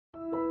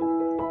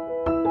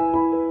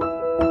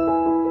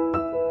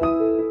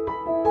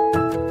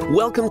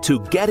Welcome to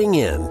Getting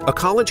In, a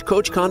college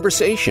coach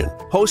conversation,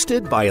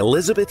 hosted by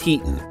Elizabeth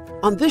Heaton.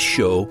 On this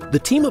show, the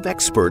team of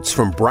experts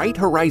from Bright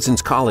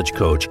Horizons College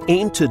Coach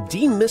aim to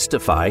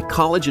demystify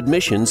college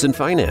admissions and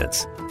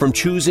finance. From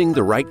choosing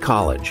the right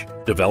college,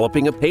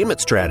 developing a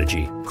payment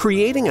strategy,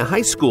 creating a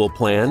high school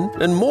plan,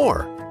 and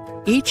more.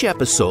 Each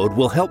episode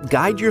will help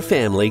guide your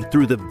family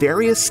through the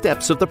various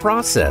steps of the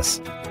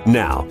process.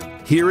 Now,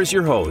 here is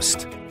your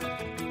host.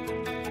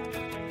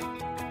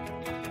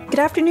 Good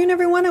afternoon,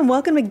 everyone, and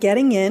welcome to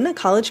Getting In, a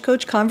college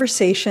coach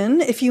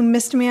conversation. If you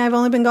missed me, I've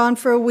only been gone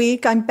for a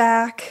week. I'm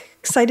back.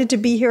 Excited to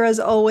be here as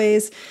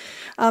always.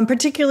 I'm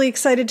particularly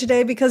excited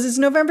today because it's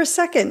November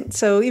 2nd.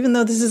 So even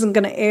though this isn't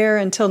going to air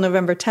until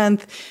November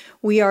 10th,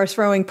 we are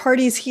throwing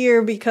parties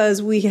here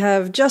because we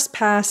have just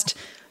passed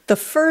the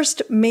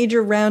first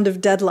major round of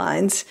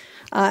deadlines.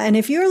 And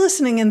if you're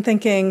listening and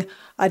thinking,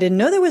 I didn't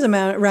know there was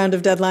a round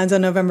of deadlines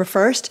on November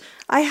 1st.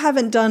 I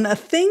haven't done a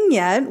thing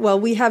yet. Well,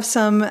 we have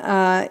some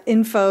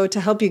info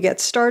to help you get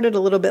started a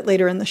little bit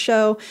later in the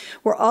show.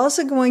 We're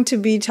also going to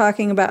be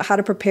talking about how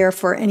to prepare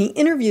for any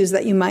interviews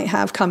that you might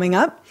have coming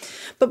up.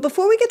 But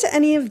before we get to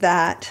any of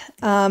that,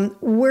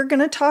 we're going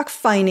to talk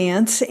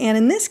finance. And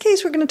in this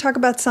case, we're going to talk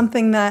about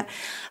something that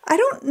I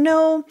don't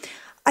know,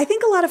 I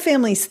think a lot of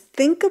families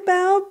think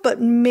about,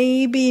 but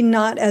maybe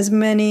not as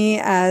many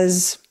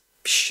as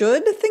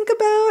should think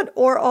about,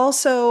 or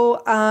also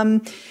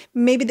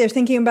maybe they're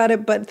thinking about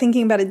it, but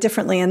thinking about it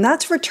differently. And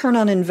that's return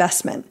on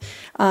investment.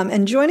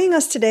 And joining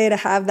us today to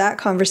have that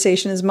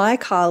conversation is my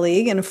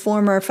colleague and a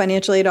former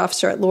financial aid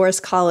officer at Loras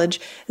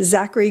College,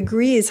 Zachary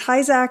Grease.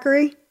 Hi,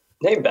 Zachary.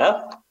 Hey,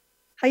 Beth.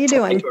 How you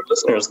doing? Hey to our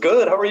listeners.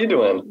 Good. How are you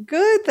doing?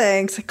 Good,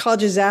 thanks. I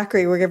called you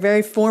Zachary. We're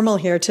very formal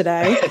here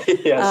today.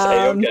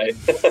 Yes, okay.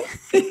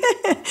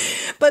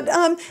 But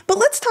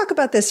let's talk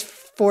about this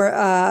for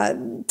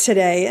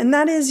today, and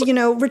that is,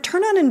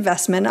 return on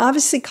investment.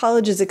 Obviously,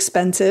 college is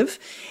expensive,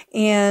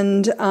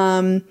 and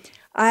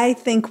I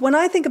think when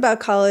I think about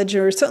college,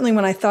 or certainly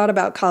when I thought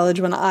about college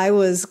when I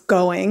was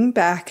going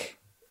back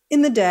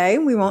in the day,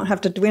 we don't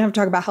have to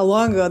talk about how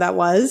long ago that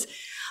was.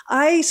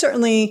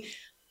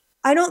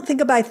 I don't think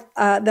about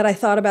that I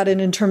thought about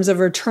it in terms of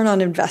return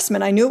on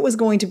investment. I knew it was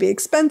going to be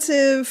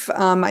expensive.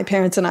 My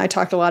parents and I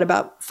talked a lot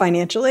about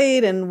financial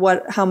aid and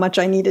how much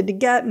I needed to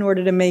get in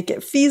order to make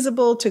it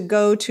feasible to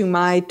go to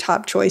my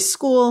top choice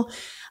school.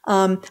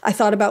 I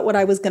thought about what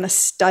I was going to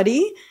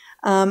study.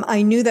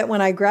 I knew that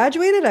when I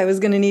graduated, I was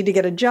going to need to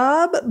get a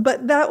job,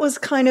 but that was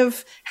kind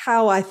of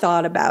how I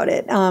thought about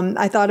it.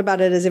 I thought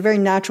about it as a very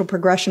natural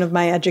progression of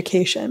my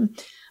education.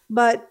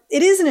 But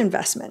it is an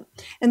investment.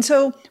 And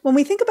so when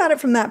we think about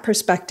it from that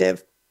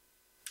perspective,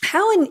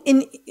 how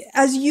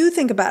as you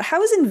think about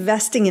how is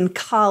investing in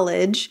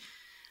college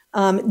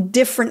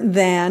different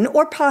than,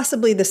 or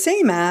possibly the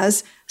same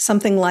as,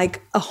 something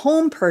like a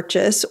home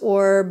purchase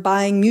or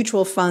buying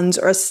mutual funds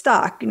or a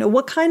stock?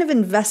 What kind of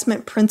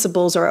investment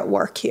principles are at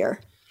work here?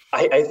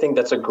 I think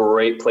that's a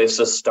great place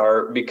to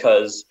start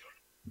because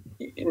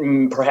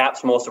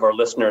perhaps most of our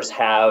listeners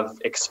have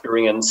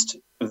experienced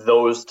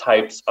those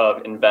types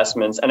of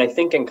investments. And I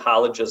think in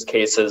college's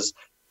cases,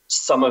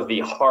 some of the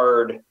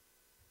hard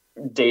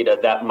data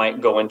that might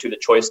go into the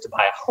choice to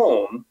buy a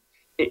home,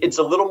 it's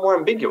a little more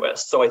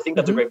ambiguous. So I think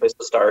that's a great place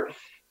to start.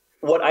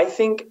 What I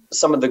think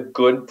some of the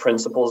good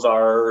principles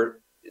are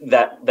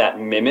that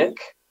mimic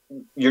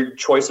your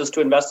choices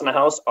to invest in a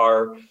house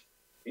are,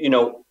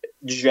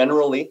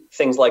 generally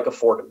things like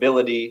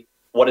affordability,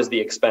 what is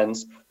the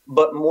expense,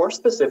 but more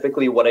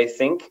specifically, what I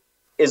think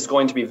is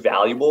going to be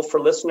valuable for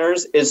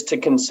listeners is to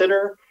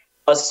consider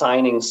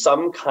assigning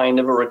some kind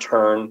of a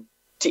return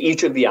to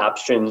each of the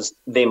options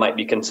they might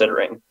be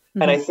considering.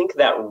 Mm-hmm. And I think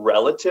that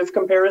relative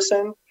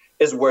comparison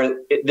is where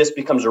this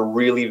becomes a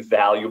really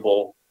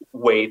valuable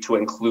way to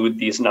include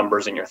these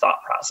numbers in your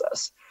thought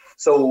process.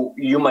 So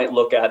you might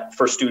look at,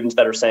 for students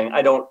that are saying,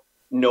 I don't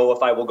know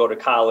if I will go to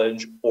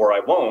college or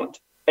I won't,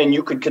 and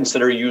you could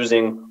consider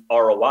using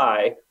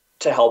ROI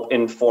to help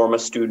inform a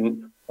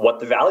student what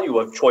the value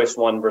of choice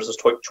one versus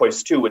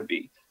choice two would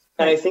be.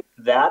 And I think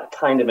that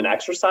kind of an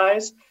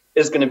exercise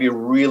is going to be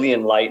really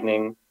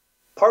enlightening,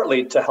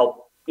 partly to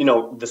help,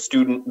 the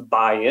student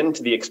buy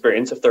into the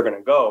experience if they're going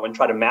to go and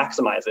try to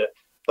maximize it.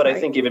 But I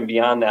think even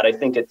beyond that, I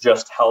think it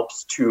just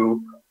helps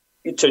to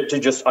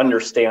just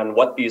understand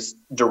what these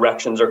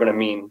directions are going to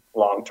mean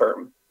long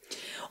term.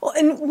 Well,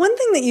 and one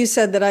thing that you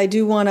said that I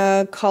do want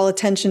to call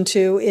attention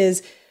to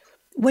is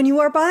when you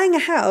are buying a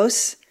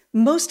house,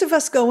 most of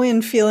us go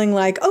in feeling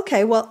like,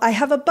 okay, well, I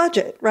have a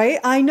budget, right?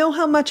 I know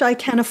how much I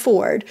can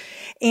afford.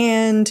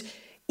 And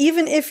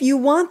even if you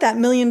want that $1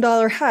 million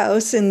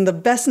house in the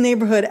best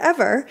neighborhood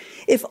ever,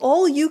 if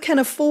all you can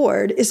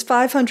afford is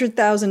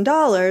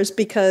 $500,000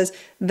 because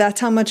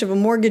that's how much of a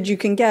mortgage you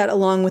can get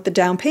along with the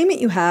down payment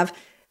you have,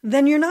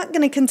 then you're not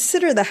going to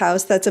consider the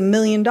house that's $1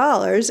 million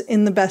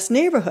in the best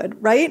neighborhood,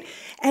 right?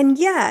 And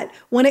yet,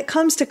 when it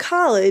comes to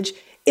college,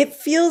 it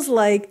feels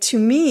like, to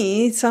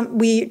me,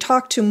 we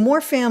talk to more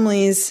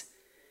families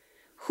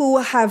who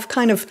have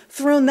kind of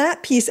thrown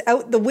that piece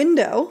out the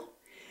window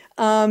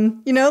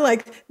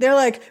Like they're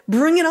like,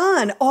 bring it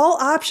on. All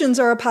options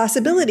are a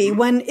possibility.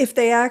 When if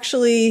they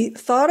actually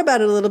thought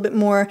about it a little bit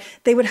more,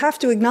 they would have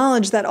to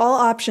acknowledge that all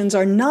options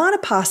are not a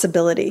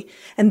possibility.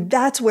 And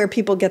that's where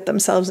people get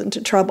themselves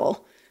into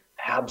trouble.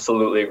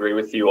 Absolutely agree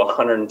with you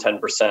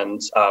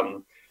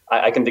 110%.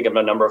 I can think of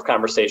a number of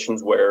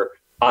conversations where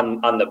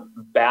on the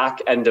back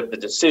end of the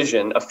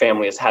decision, a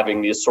family is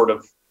having these sort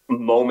of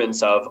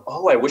moments of,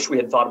 oh, I wish we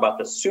had thought about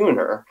this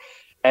sooner.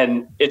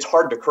 And it's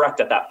hard to correct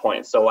at that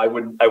point. So I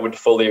would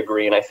fully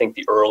agree. And I think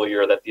the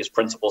earlier that these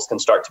principles can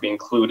start to be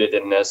included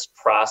in this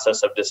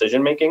process of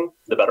decision making,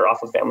 the better off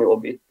a family will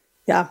be.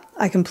 Yeah,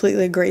 I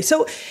completely agree.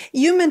 So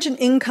you mentioned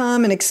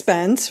income and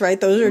expense, right?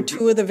 Those are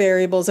two of the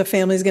variables a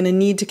family is going to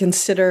need to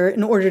consider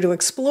in order to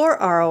explore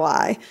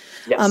ROI.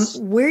 Yes.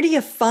 Where do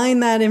you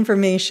find that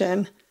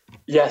information?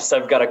 Yes,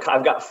 I've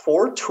got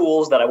 4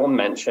 tools that I will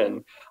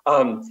mention.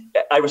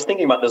 I was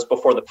thinking about this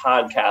before the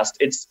podcast.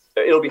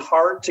 It'll be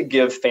hard to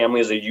give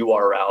families a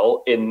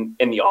URL in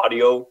the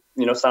audio,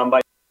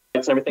 soundbites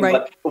and everything.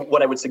 Right. But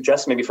what I would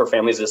suggest maybe for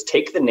families is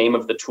take the name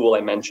of the tool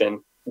I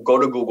mentioned, go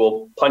to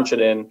Google, punch it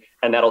in,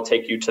 and that'll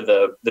take you to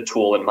the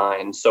tool in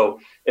mind. So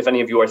if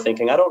any of you are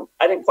thinking, I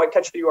didn't quite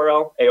catch the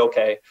URL,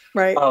 A-okay.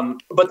 Right.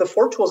 But the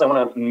 4 tools I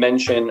want to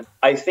mention,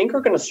 I think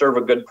are going to serve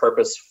a good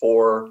purpose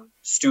for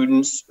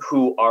students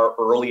who are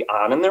early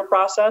on in their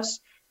process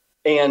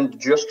and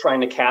just trying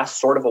to cast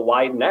sort of a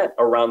wide net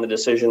around the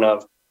decision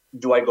of,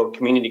 do I go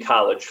community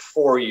college,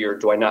 4-year,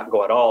 do I not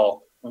go at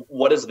all?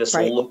 What does this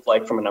look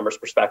like from a numbers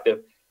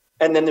perspective?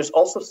 And then there's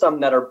also some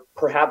that are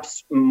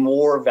perhaps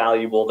more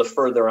valuable the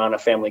further on a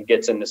family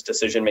gets in this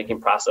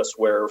decision-making process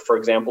where, for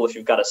example, if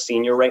you've got a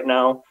senior right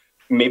now,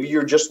 maybe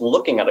you're just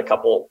looking at a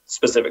couple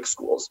specific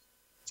schools.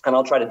 And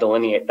I'll try to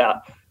delineate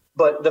that.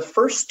 But the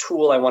first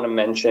tool I want to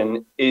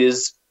mention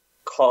is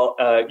called,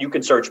 you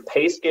could search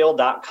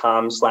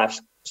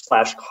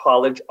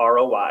payscale.com/college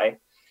ROI.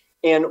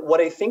 And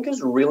what I think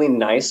is really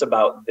nice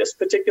about this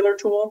particular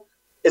tool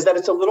is that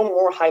it's a little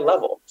more high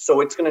level.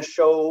 So it's going to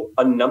show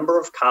a number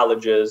of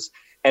colleges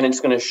and it's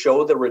going to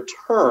show the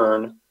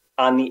return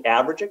on the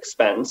average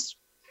expense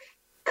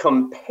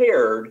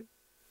compared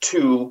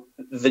to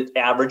the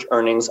average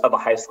earnings of a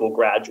high school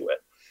graduate.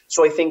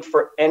 So I think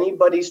for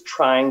anybody's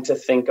trying to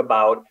think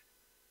about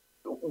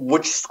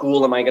which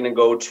school am I going to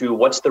go to,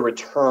 what's the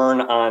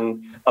return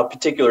on a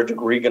particular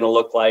degree going to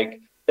look like,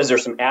 is there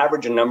some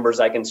average numbers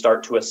I can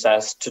start to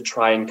assess to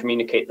try and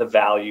communicate the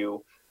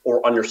value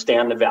or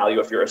understand the value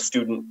if you're a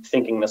student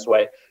thinking this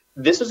way?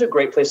 This is a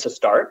great place to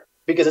start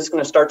because it's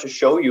going to start to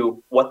show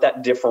you what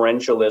that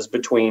differential is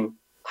between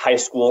high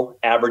school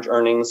average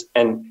earnings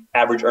and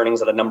average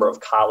earnings at a number of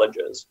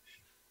colleges.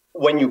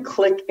 When you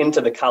click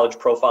into the college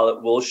profile,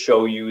 it will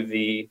show you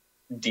the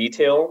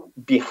detail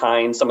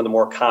behind some of the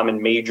more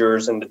common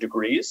majors and the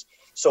degrees.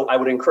 So I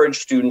would encourage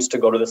students to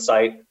go to the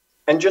site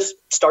and just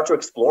start to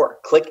explore.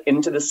 Click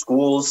into the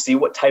schools, see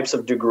what types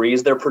of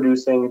degrees they're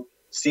producing,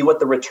 see what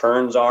the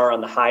returns are on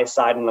the high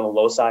side and on the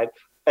low side.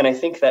 And I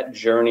think that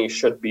journey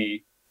should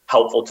be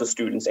helpful to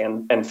students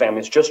and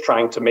families just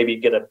trying to maybe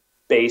get a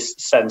base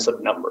sense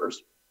of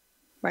numbers.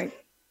 Right.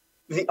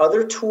 The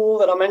other tool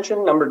that I'll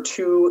mention, number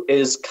 2,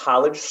 is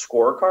College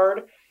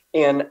Scorecard.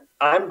 And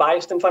I'm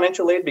biased in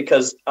financial aid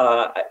because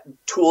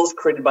tools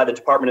created by the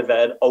Department of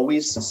Ed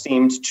always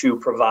seemed to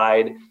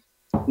provide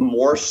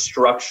more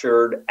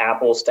structured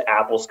apples to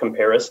apples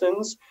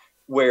comparisons.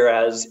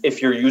 Whereas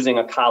if you're using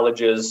a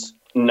college's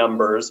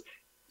numbers,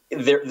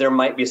 there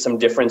might be some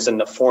difference in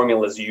the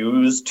formulas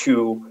used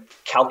to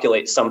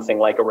calculate something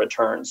like a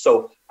return.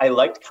 So I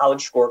liked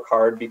College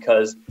Scorecard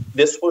because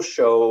this will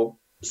show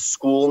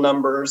school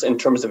numbers in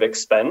terms of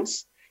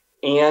expense,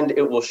 and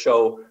it will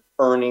show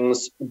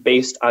earnings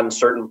based on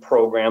certain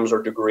programs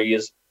or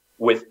degrees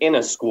within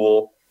a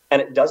school.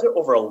 And it does it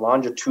over a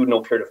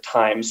longitudinal period of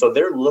time. So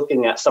they're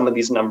looking at some of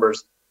these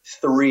numbers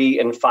 3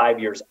 and 5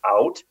 years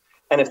out.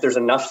 And if there's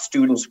enough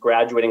students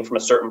graduating from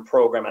a certain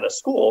program at a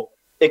school,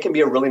 it can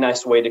be a really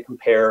nice way to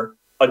compare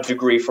a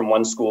degree from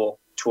one school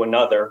to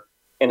another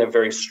in a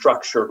very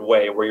structured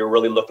way where you're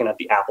really looking at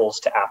the apples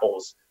to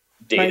apples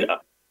data. Right.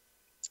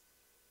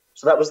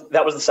 So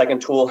that was the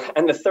second tool.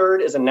 And the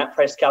third is a net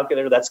price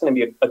calculator. That's going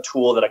to be a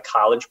tool that a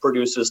college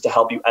produces to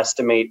help you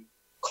estimate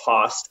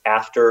cost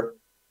after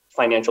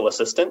financial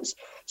assistance.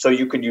 So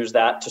you could use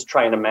that to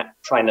try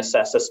and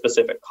assess a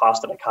specific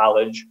cost at a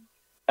college.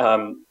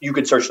 You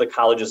could search the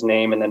college's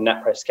name and then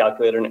net price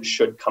calculator, and it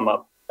should come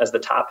up as the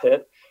top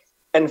hit.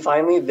 And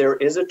finally, there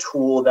is a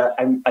tool that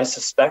I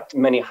suspect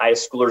many high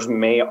schoolers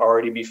may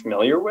already be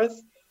familiar with,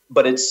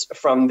 but it's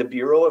from the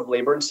Bureau of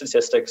Labor and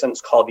Statistics, and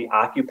it's called the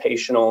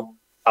Occupational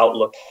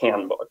Outlook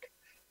Handbook.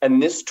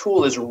 And this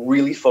tool is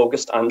really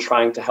focused on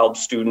trying to help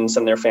students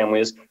and their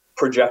families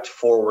project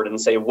forward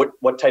and say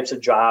what types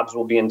of jobs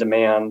will be in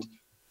demand,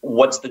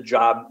 what's the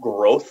job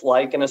growth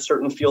like in a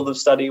certain field of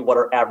study, what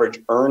are average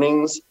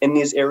earnings in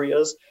these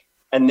areas.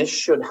 And this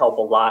should help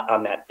a lot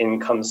on that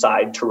income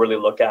side to really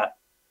look at,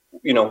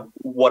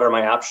 what are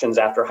my options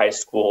after high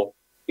school?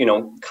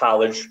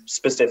 college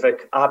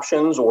specific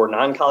options or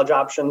non-college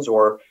options,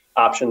 or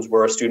options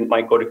where a student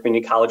might go to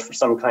community college for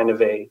some kind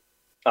of a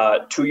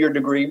 2-year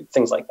degree,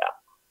 things like that.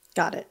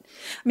 Got it.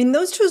 I mean,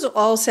 those two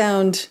all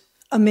sound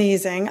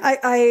amazing.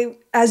 I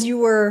as you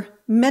were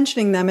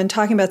mentioning them and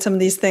talking about some of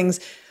these things,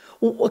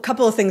 a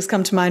couple of things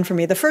come to mind for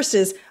me. The first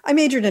is I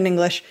majored in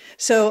English.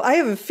 So I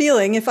have a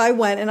feeling if I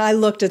went and I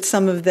looked at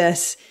some of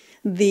this,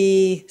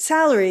 the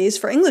salaries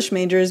for English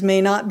majors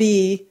may not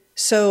be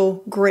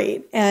so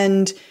great.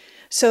 And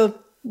so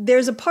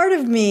there's a part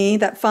of me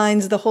that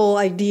finds the whole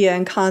idea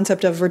and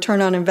concept of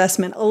return on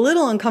investment a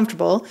little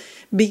uncomfortable,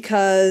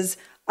 because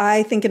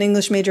I think an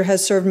English major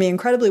has served me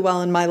incredibly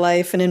well in my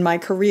life and in my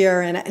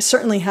career, and it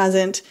certainly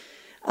hasn't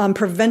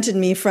prevented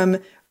me from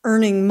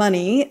earning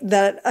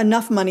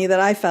enough money that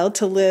I felt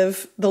to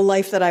live the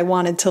life that I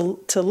wanted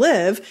to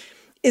live.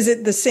 Is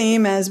it the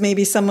same as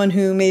maybe someone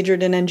who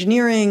majored in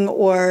engineering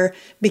or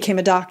became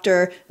a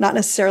doctor? Not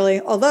necessarily,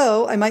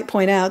 although I might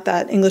point out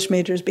that English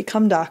majors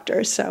become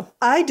doctors. So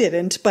I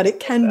didn't, but it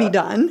can be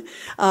done.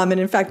 And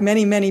in fact,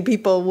 many, many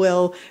people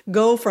will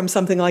go from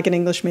something like an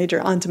English major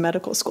onto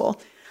medical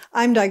school.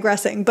 I'm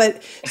digressing.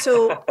 But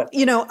so,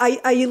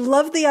 I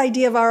love the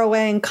idea of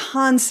ROI and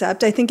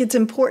concept. I think it's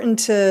important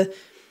to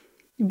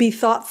be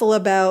thoughtful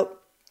about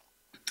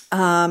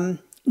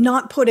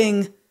not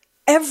putting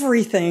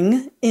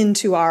everything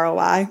into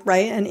ROI,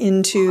 right? And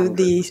into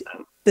 100%.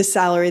 the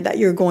salary that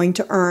you're going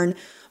to earn,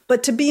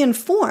 but to be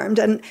informed.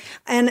 And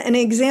an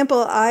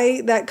example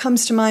that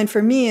comes to mind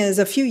for me is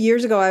a few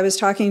years ago, I was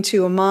talking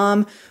to a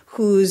mom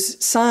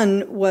whose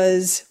son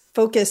was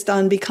focused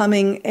on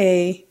becoming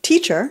a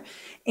teacher.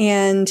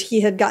 And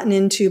he had gotten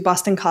into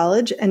Boston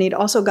College, and he'd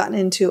also gotten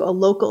into a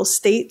local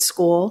state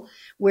school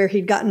where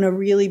he'd gotten a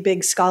really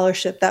big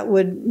scholarship that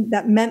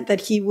meant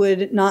that he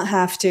would not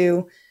have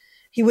to,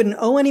 he wouldn't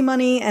owe any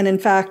money. And in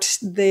fact,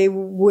 they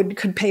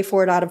could pay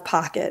for it out of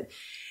pocket.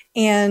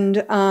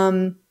 And,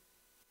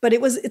 but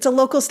it's a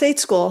local state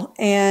school,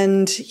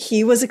 and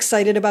he was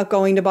excited about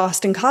going to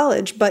Boston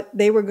College, but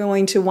they were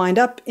going to wind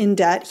up in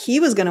debt. He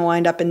was going to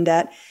wind up in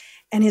debt.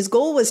 And his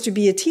goal was to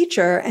be a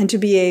teacher and to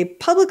be a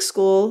public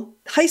school,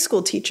 high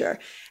school teacher.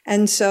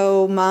 And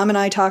so Mom and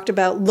I talked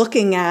about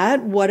looking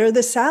at what are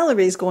the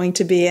salaries going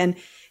to be, and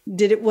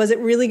was it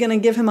really going to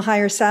give him a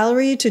higher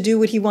salary to do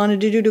what he wanted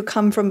to do to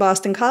come from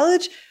Boston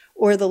College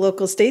or the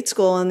local state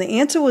school? And the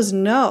answer was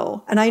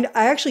no. And I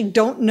actually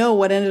don't know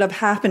what ended up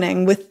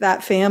happening with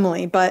that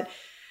family. But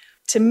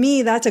to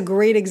me, that's a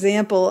great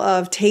example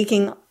of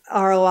taking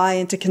ROI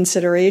into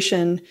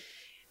consideration.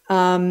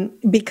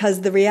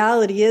 Because the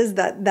reality is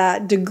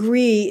that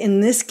degree in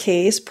this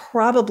case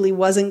probably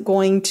wasn't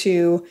going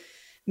to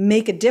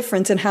make a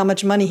difference in how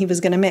much money he was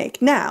going to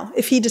make. Now,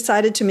 if he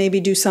decided to maybe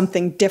do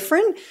something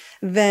different,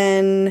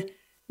 then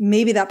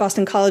maybe that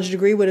Boston College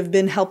degree would have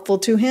been helpful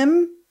to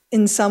him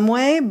in some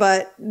way,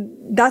 but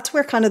that's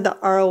where kind of the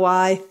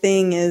ROI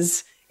thing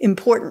is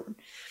important.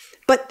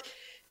 But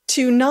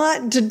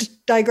to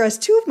digress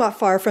too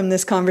far from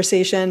this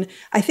conversation,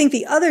 I think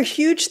the other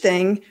huge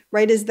thing,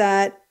 right, is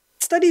that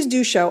studies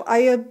do show, I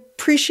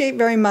appreciate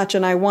very much,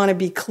 and I want to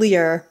be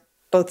clear,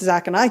 both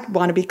Zach and I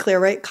want to be clear,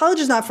 right? College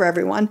is not for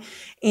everyone,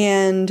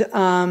 and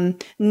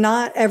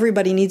not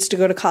everybody needs to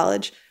go to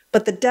college.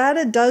 But the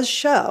data does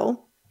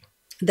show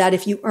that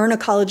if you earn a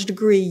college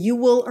degree, you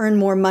will earn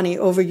more money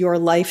over your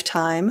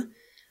lifetime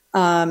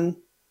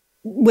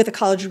with a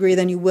college degree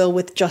than you will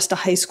with just a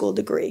high school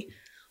degree.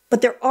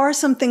 But there are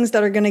some things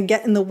that are going to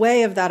get in the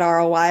way of that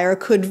ROI or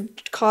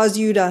could cause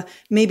you to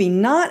maybe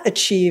not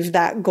achieve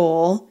that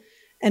goal.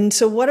 And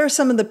so what are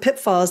some of the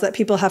pitfalls that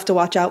people have to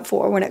watch out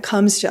for when it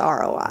comes to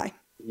ROI?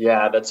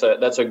 Yeah, that's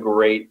a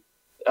great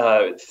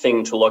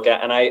thing to look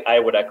at. And I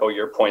would echo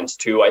your points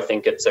too. I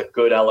think it's a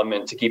good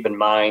element to keep in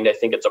mind. I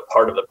think it's a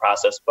part of the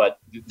process, but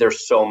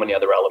there's so many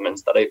other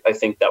elements that I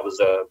think that was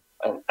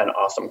an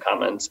awesome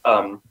comment.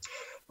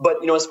 But,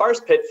 as far as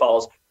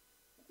pitfalls,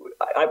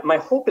 my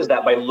hope is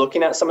that by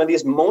looking at some of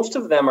these, most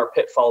of them are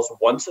pitfalls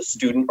once a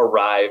student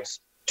arrives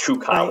to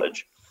college.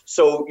 Right.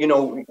 So,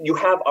 you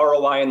have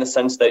ROI in the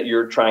sense that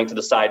you're trying to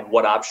decide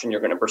what option you're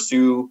going to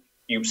pursue.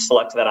 You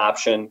select that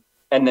option.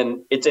 And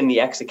then it's in the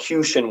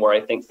execution where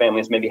I think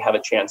families maybe have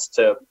a chance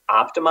to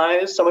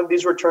optimize some of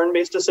these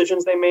return-based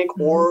decisions they make,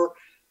 mm-hmm. or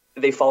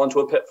they fall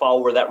into a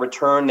pitfall where that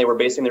return they were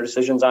basing their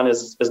decisions on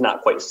is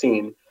not quite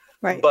seen.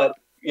 Right. But,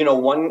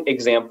 one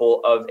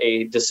example of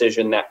a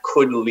decision that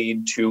could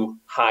lead to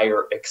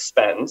higher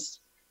expense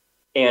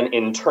and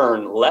in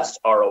turn less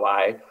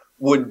ROI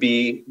would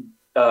be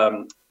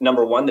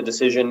number one, the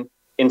decision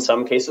in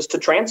some cases to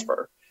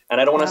transfer. And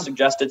I don't want to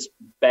suggest it's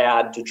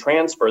bad to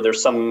transfer.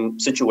 There's some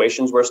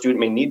situations where a student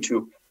may need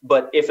to,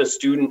 but if a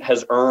student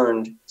has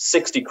earned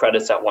 60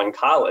 credits at one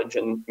college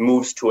and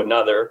moves to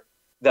another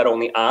that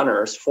only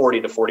honors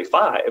 40 to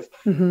 45,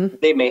 mm-hmm.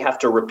 they may have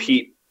to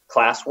repeat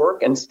classwork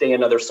and stay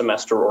another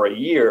semester or a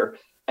year.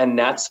 And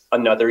that's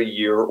another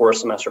year or a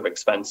semester of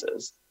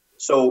expenses.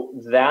 So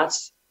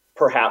that's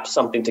perhaps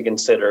something to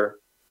consider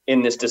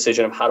in this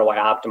decision of how do I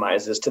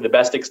optimize this. To the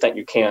best extent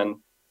you can,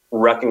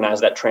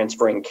 recognize that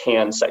transferring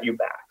can set you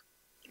back.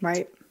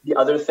 Right. The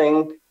other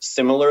thing,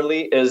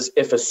 similarly, is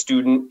if a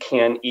student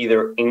can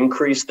either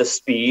increase the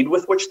speed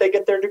with which they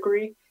get their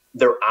degree,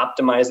 they're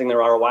optimizing their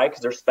ROI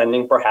because they're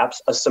spending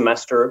perhaps a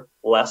semester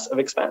less of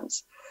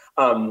expense.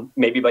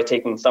 Maybe by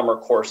taking summer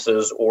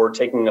courses or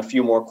taking a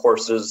few more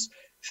courses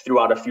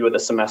throughout a few of the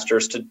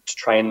semesters to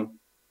try and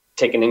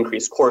take an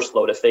increased course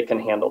load if they can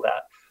handle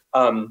that.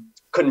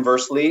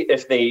 Conversely,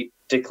 if they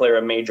declare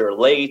a major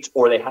late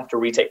or they have to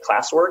retake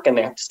classwork and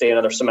they have to stay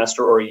another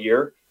semester or a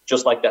year,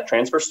 just like that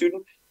transfer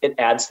student, it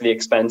adds to the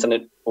expense and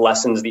it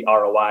lessens the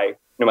ROI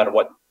no matter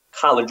what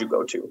college you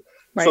go to.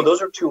 Right. So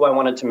those are two I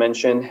wanted to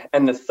mention.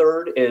 And the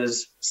third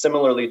is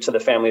similarly to the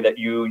family that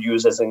you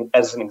use as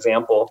an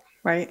example.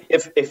 Right.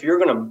 If you're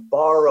going to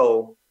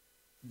borrow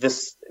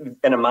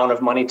an amount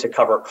of money to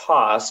cover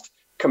cost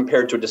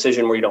compared to a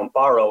decision where you don't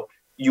borrow,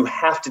 you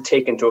have to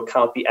take into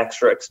account the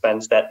extra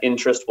expense that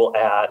interest will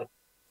add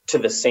to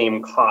the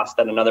same cost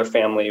that another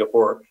family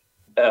or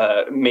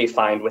may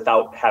find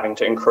without having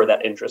to incur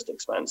that interest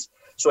expense.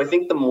 So I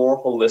think the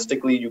more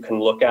holistically you can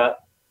look at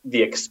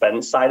the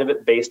expense side of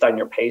it based on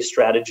your pay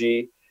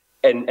strategy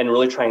and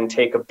really try and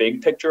take a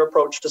big picture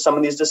approach to some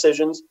of these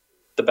decisions,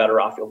 the better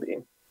off you'll be.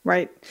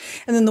 Right.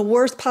 And then the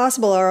worst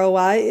possible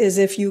ROI is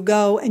if you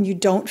go and you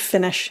don't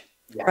finish,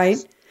 yes. Right?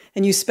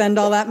 And you spend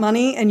all that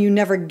money and you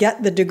never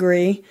get the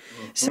degree.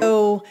 Mm-hmm.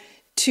 So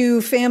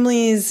to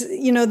families,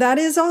 that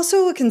is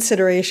also a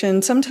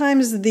consideration.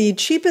 Sometimes the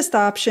cheapest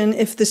option,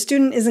 if the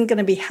student isn't going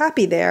to be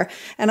happy there,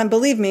 and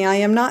believe me, I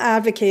am not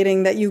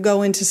advocating that you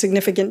go into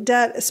significant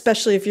debt,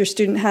 especially if your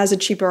student has a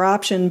cheaper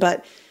option,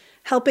 but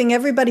helping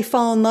everybody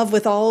fall in love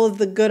with all of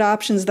the good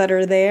options that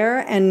are there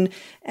and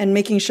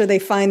making sure they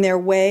find their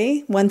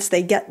way once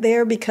they get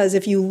there. Because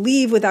if you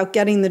leave without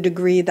getting the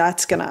degree,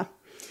 that's going to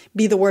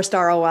be the worst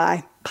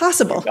ROI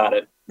possible. You got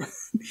it.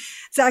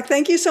 Zach,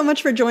 thank you so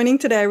much for joining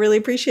today. I really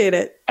appreciate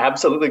it.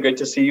 Absolutely. Great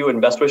to see you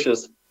and best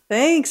wishes.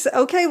 Thanks.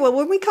 Okay. Well,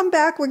 when we come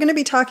back, we're going to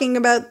be talking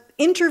about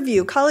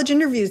college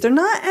interviews. They're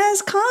not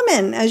as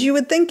common as you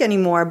would think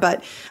anymore,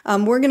 but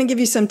we're going to give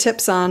you some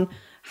tips on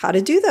how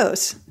to do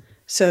those.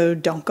 So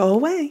don't go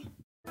away.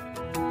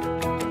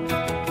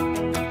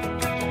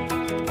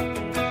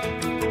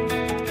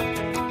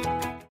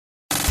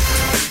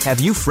 Have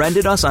you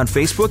friended us on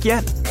Facebook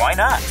yet? Why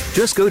not?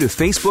 Just go to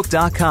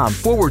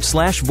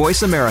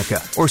facebook.com/Voice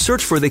America or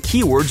search for the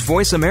keywords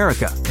Voice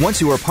America. Once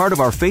you are part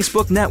of our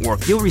Facebook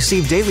network, you'll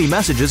receive daily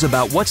messages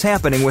about what's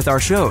happening with our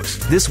shows,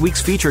 this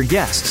week's featured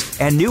guests,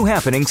 and new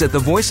happenings at the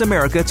Voice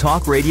America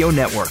Talk Radio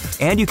Network.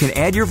 And you can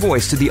add your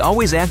voice to the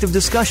always active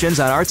discussions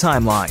on our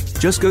timeline.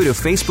 Just go to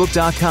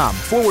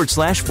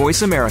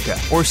facebook.com/Voice America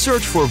or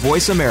search for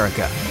Voice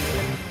America.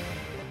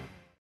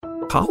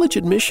 College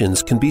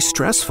admissions can be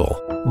stressful,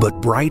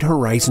 but Bright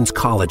Horizons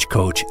College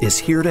Coach is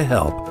here to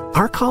help.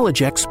 Our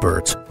college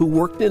experts, who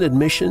worked in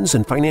admissions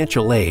and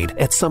financial aid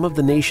at some of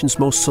the nation's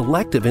most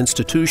selective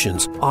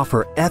institutions,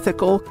 offer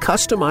ethical,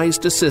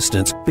 customized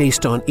assistance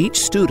based on each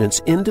student's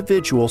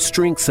individual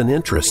strengths and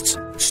interests.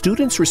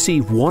 Students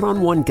receive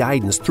one-on-one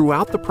guidance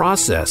throughout the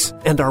process,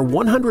 and our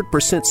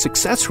 100%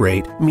 success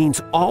rate means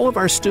all of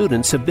our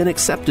students have been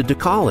accepted to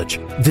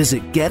college.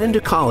 Visit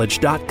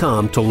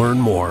getintocollege.com to learn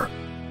more.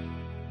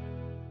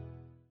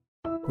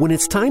 When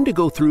it's time to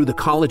go through the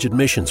college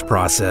admissions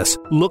process,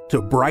 look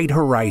to Bright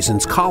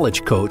Horizons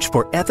College Coach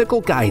for ethical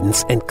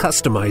guidance and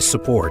customized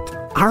support.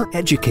 Our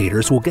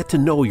educators will get to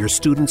know your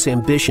students'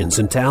 ambitions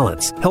and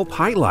talents, help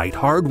highlight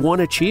hard-won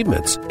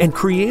achievements, and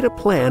create a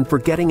plan for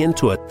getting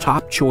into a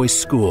top-choice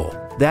school.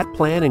 That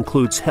plan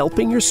includes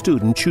helping your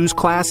student choose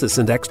classes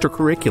and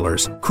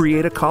extracurriculars,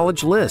 create a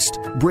college list,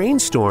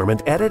 brainstorm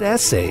and edit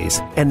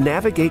essays, and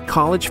navigate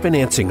college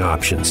financing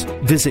options.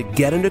 Visit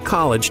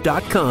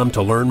getintocollege.com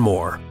to learn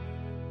more.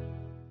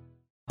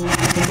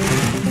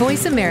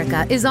 Voice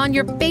America is on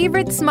your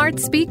favorite smart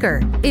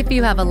speaker. If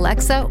you have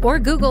Alexa or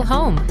Google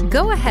Home,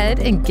 go ahead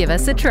and give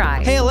us a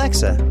try. Hey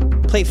Alexa,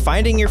 play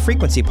Finding Your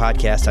Frequency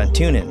podcast on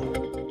TuneIn.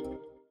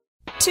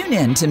 Tune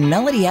in to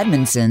Melody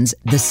Edmondson's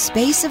The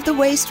Space of the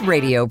Waist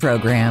radio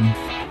program.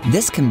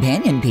 This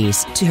companion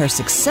piece to her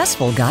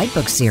successful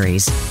guidebook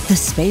series, The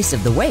Space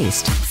of the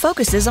Waist,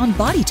 focuses on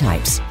body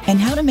types and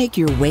how to make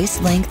your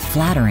waist length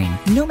flattering,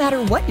 no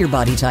matter what your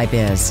body type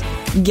is.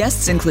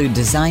 Guests include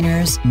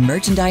designers,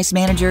 merchandise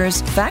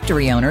managers,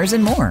 factory owners,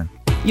 and more.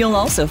 You'll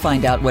also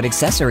find out what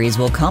accessories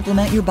will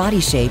complement your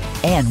body shape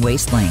and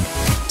waist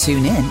length.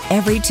 Tune in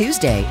every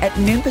Tuesday at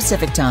noon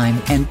Pacific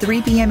Time and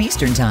 3 p.m.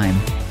 Eastern Time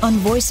on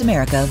Voice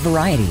America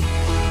Variety.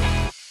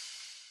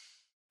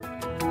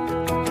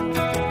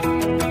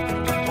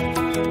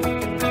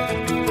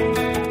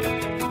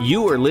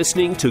 You are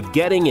listening to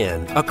Getting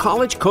In, a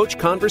college coach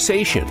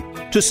conversation.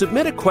 To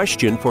submit a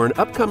question for an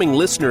upcoming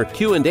listener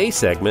Q&A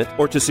segment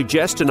or to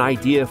suggest an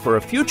idea for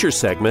a future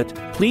segment,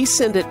 please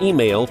send an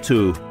email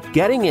to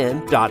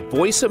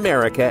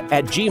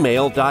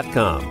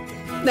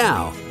gettingin.voiceamerica@gmail.com.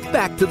 Now,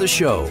 back to the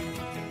show.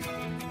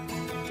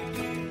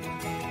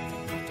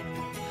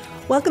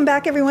 Welcome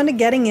back, everyone, to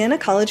Getting In, a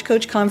College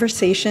Coach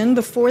Conversation.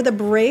 Before the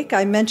break,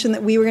 I mentioned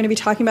that we were going to be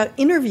talking about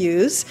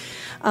interviews,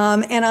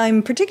 and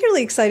I'm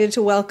particularly excited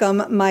to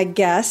welcome my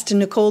guest,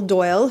 Nicole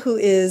Doyle, who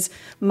is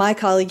my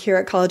colleague here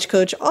at College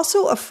Coach,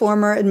 also a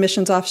former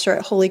admissions officer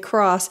at Holy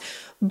Cross.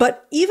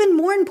 But even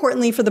more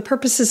importantly, for the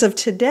purposes of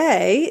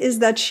today, is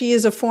that she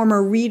is a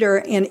former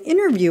reader and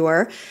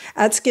interviewer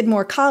at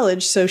Skidmore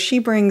College. So she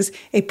brings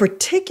a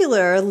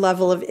particular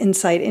level of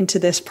insight into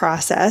this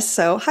process.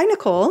 So hi,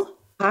 Nicole.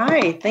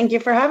 Hi, thank you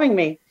for having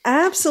me.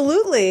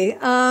 Absolutely.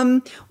 I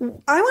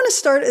want to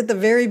start at the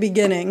very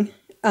beginning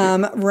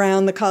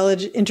around the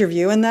college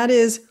interview, and that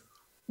is,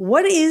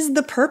 what is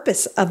the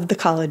purpose of the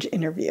college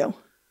interview?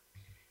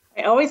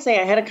 I always say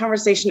I had a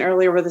conversation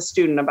earlier with a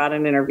student about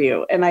an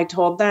interview, and I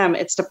told them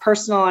it's to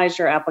personalize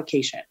your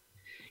application.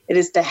 It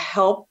is to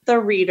help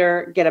the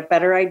reader get a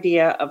better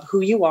idea of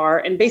who you are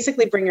and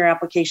basically bring your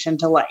application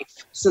to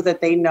life so that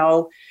they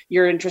know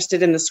you're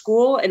interested in the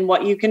school and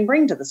what you can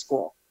bring to the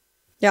school.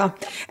 Yeah.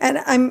 And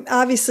I'm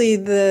obviously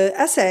the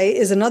essay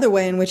is another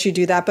way in which you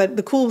do that. But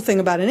the cool thing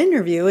about an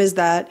interview is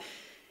that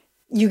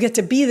you get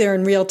to be there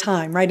in real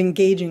time, right?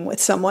 Engaging with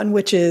someone,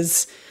 which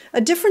is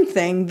a different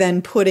thing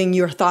than putting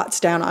your thoughts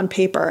down on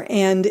paper.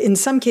 And in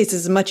some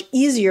cases, a much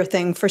easier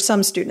thing for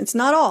some students,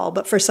 not all,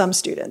 but for some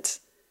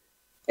students.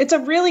 It's a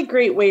really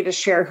great way to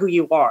share who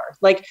you are.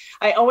 Like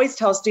I always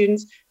tell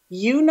students,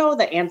 you know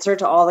the answer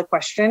to all the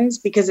questions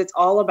because it's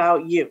all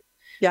about you.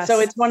 Yes. So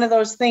it's one of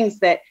those things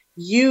that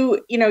you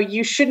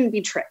shouldn't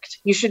be tricked.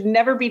 You should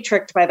never be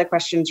tricked by the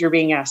questions you're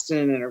being asked in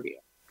an interview.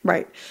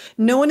 Right.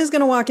 No one is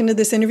going to walk into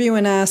this interview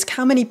and ask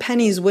how many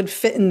pennies would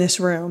fit in this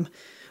room,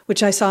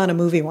 which I saw in a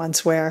movie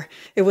once where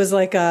it was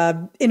like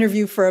a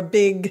interview for a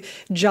big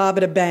job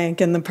at a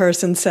bank. And the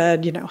person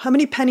said, how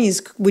many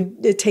pennies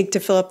would it take to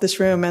fill up this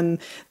room? And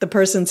the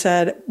person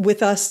said,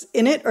 with us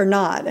in it or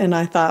not? And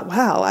I thought,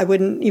 wow, I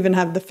wouldn't even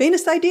have the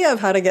faintest idea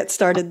of how to get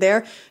started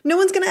there. No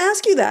one's going to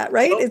ask you that,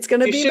 right? It's going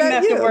to be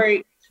about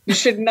you. You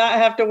should not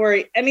have to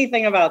worry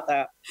anything about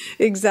that.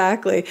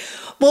 Exactly.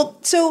 Well,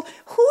 so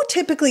who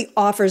typically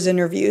offers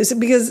interviews?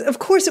 Because, of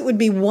course, it would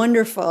be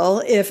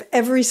wonderful if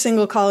every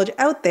single college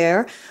out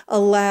there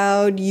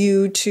allowed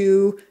you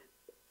to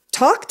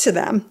talk to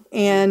them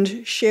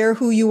and share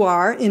who you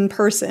are in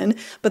person.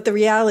 But the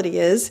reality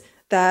is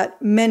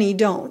that many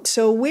don't.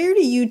 So where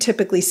do you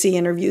typically see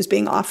interviews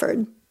being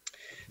offered?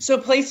 So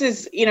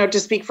places, to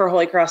speak for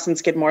Holy Cross and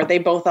Skidmore, they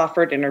both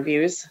offered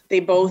interviews. They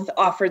both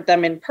offered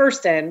them in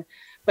person.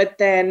 But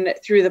then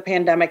through the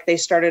pandemic, they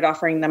started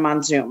offering them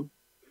on Zoom.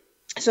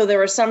 So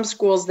there are some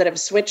schools that have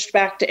switched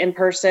back to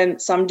in-person.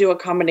 Some do a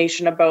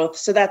combination of both.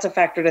 So that's a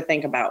factor to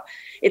think about.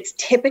 It's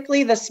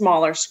typically the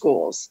smaller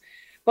schools.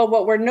 But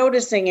what we're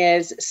noticing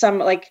is some,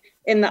 like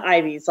in the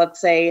Ivies, let's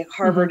say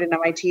Harvard and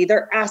MIT,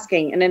 they're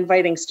asking and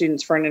inviting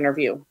students for an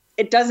interview.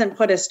 It doesn't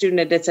put a student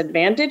at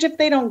disadvantage if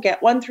they don't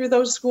get one through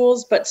those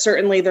schools, but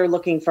certainly they're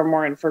looking for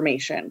more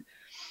information.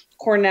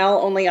 Cornell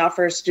only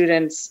offers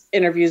students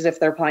interviews if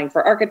they're applying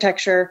for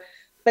architecture,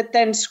 but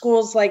then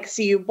schools like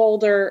CU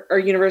Boulder or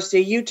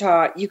University of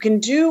Utah, you can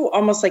do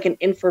almost like an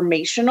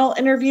informational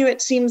interview,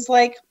 it seems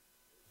like.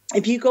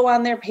 If you go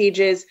on their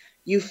pages,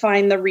 you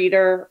find the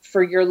reader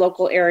for your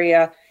local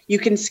area, you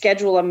can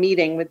schedule a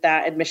meeting with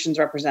that admissions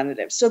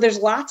representative. So there's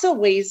lots of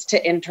ways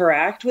to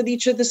interact with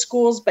each of the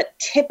schools, but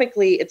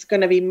typically it's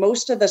going to be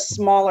most of the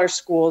smaller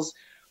schools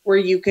where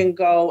you can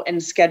go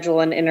and schedule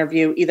an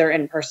interview either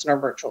in person or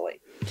virtually.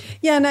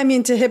 Yeah. And I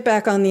mean, to hit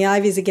back on the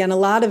Ivies again, a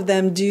lot of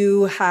them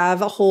do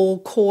have a whole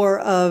core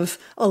of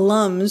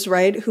alums,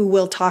 right, who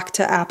will talk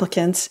to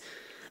applicants.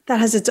 That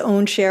has its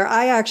own share.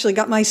 I actually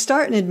got my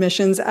start in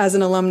admissions as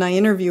an alumni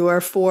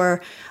interviewer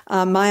for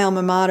my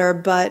alma mater,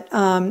 but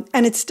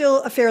and it's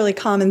still a fairly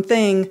common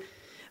thing,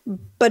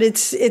 but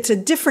it's a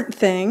different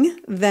thing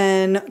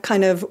than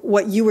kind of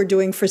what you were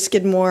doing for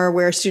Skidmore,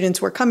 where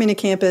students were coming to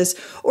campus,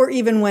 or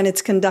even when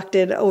it's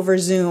conducted over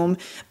Zoom.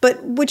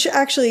 But which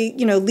actually,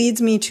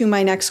 leads me to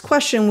my next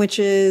question, which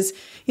is,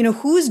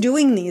 who's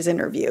doing these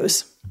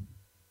interviews?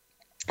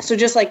 So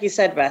just like you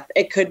said, Beth,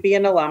 it could be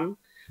an alum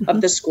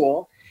of the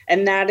school,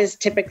 and that is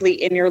typically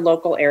in your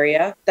local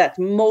area. That's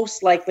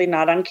most likely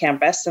not on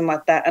campus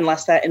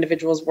unless that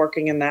individual is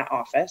working in that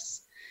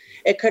office.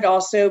 It could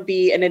also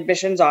be an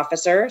admissions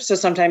officer. So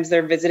sometimes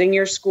they're visiting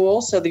your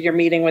school, so that you're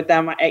meeting with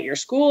them at your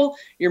school,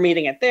 you're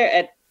meeting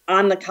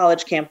on the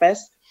college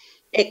campus.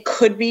 It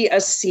could be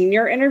a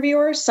senior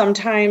interviewer.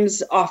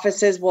 Sometimes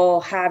offices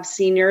will have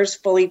seniors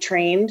fully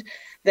trained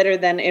that are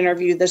then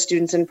interview the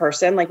students in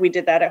person, like we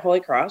did that at Holy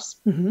Cross.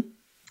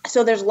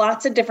 So there's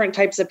lots of different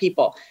types of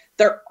people.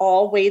 They're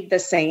all weighed the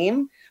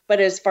same.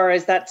 But as far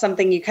as that's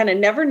something you kind of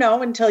never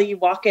know until you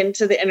walk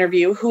into the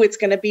interview who it's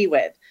going to be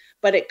with.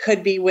 But it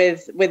could be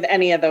with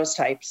any of those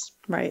types.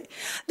 Right.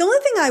 The only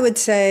thing I would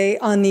say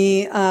on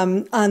the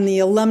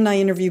alumni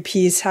interview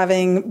piece,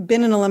 having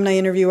been an alumni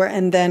interviewer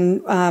and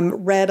then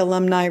read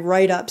alumni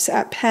write-ups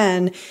at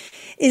Penn,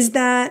 is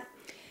that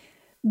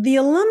the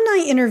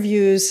alumni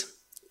interviews,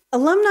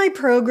 alumni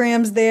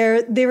programs,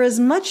 they're as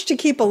much to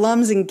keep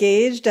alums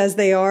engaged as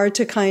they are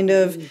to kind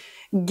of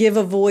give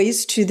a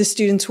voice to the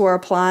students who are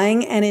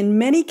applying. And in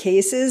many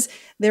cases,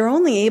 they're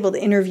only able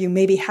to interview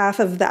maybe half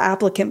of the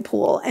applicant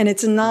pool. And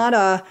it's not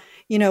a,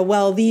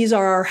 well, these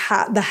are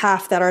the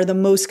half that are the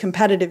most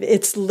competitive.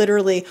 It's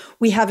literally,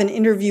 we have an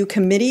interview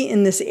committee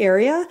in this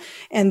area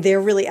and they're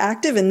really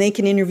active and they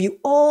can interview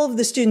all of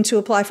the students who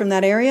apply from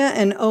that area.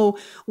 And,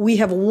 we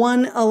have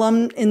one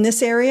alum in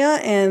this area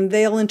and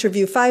they'll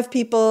interview 5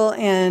 people.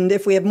 And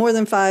if we have more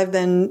than 5,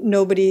 then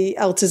nobody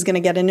else is going to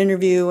get an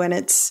interview and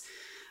it's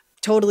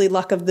totally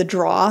luck of the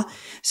draw.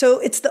 So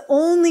it's the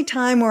only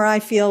time where I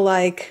feel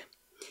like,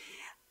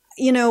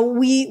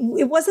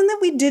 it wasn't that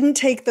we didn't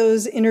take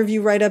those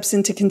interview write-ups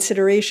into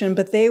consideration,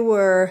 but they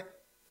were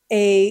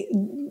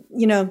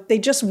they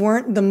just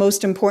weren't the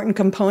most important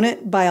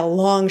component by a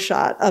long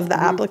shot of the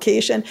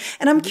application.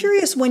 And I'm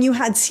curious, when you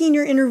had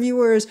senior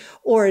interviewers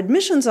or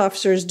admissions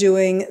officers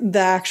doing the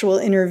actual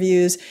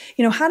interviews,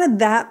 how did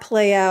that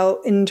play out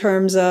in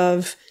terms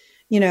of,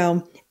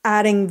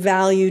 adding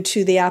value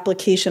to the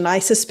application? I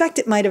suspect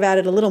it might have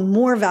added a little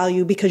more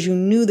value because you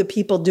knew the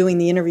people doing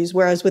the interviews,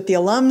 whereas with the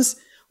alums,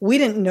 we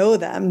didn't know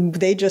them.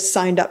 They just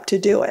signed up to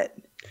do it.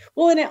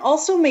 Well, and it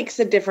also makes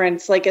a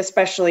difference, like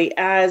especially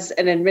as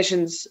an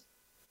admissions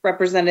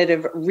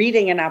representative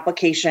reading an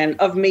application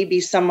of maybe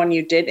someone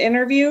you did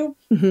interview,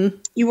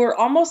 you were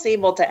almost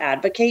able to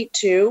advocate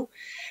too.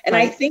 And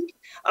right.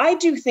 I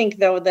do think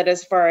though, that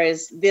as far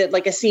as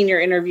like a senior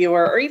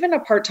interviewer or even a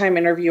part-time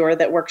interviewer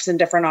that works in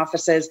different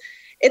offices,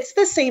 it's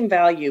the same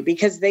value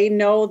because they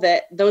know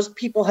that those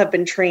people have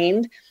been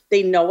trained.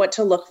 They know what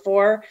to look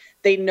for.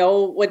 They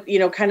know what,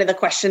 kind of the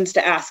questions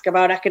to ask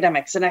about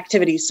academics and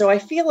activities. So I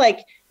feel like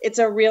it's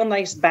a real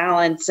nice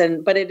balance,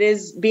 but it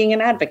is being an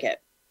advocate.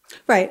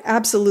 Right.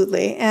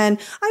 Absolutely. And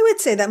I would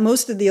say that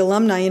most of the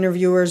alumni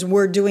interviewers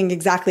were doing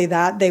exactly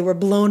that. They were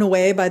blown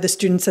away by the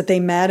students that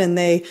they met and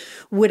they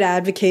would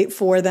advocate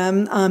for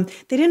them.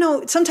 They didn't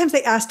know, sometimes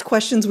they asked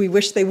questions we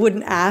wish they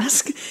wouldn't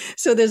ask.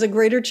 So there's a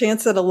greater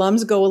chance that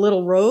alums go a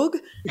little rogue.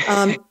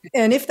 And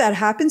if that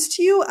happens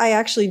to you, I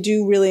actually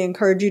do really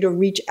encourage you to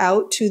reach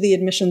out to the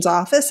admissions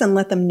office and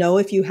let them know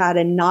if you had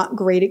a not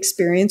great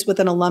experience with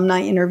an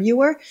alumni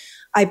interviewer.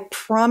 I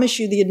promise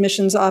you the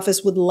admissions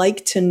office would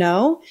like to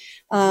know.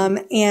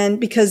 And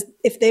because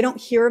if they don't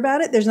hear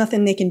about it, there's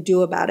nothing they can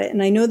do about it.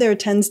 And I know there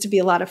tends to be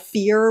a lot of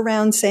fear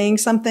around saying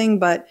something,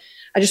 but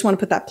I just want to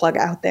put that plug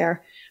out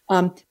there.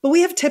 But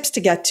we have tips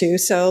to get to.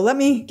 So let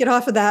me get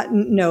off of that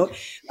note.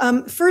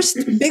 First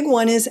big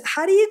one is,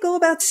 how do you go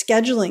about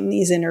scheduling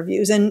these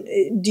interviews? And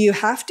do you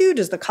have to?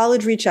 Does the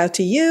college reach out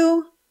to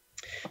you?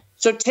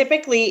 So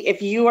typically,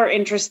 if you are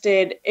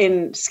interested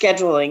in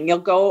scheduling, you'll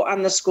go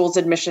on the school's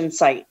admission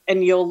site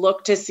and you'll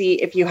look to see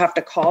if you have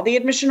to call the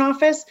admission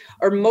office,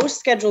 or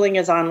most scheduling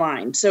is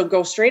online. So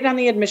go straight on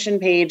the admission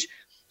page,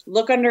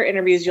 look under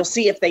interviews. You'll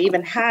see if they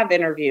even have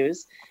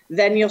interviews.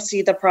 Then you'll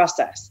see the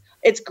process.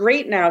 It's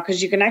great now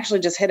because you can actually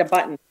just hit a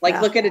button,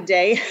 look at a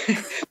day.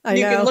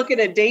 You can look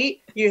at a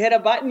date, you hit a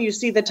button, you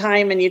see the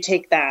time and you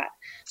take that.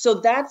 So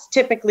that's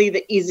typically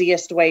the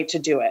easiest way to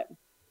do it.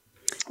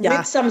 Yeah.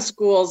 With some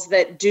schools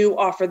that do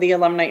offer the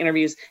alumni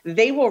interviews,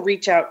 they will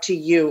reach out to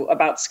you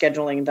about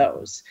scheduling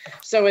those.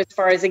 So as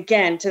far as,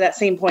 again, to that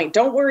same point,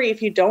 don't worry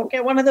if you don't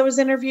get one of those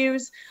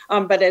interviews.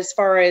 But as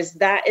far as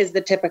that is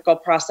the typical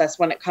process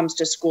when it comes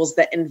to schools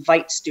that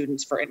invite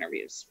students for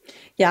interviews.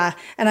 Yeah.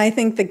 And I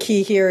think the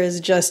key here is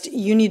just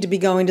you need to be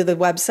going to the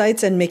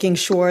websites and making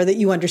sure that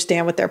you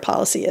understand what their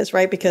policy is,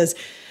 right? Because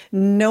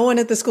no one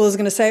at the school is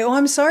going to say,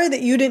 I'm sorry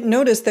that you didn't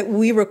notice that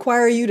we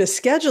require you to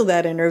schedule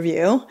that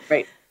interview.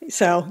 Right.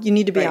 So you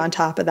need to be on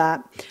top of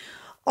that.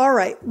 All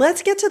right,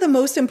 let's get to the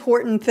most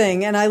important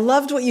thing. And I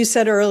loved what you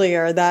said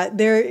earlier, that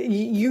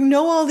you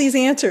know all these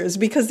answers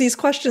because these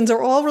questions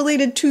are all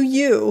related to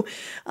you.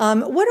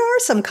 What are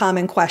some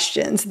common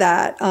questions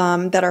that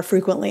are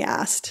frequently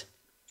asked?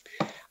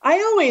 I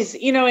always,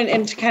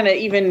 and to kind of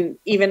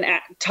even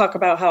talk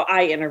about how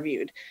I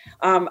interviewed,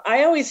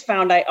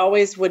 I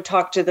always would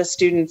talk to the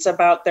students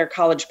about their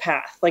college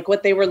path, like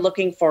what they were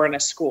looking for in a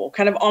school,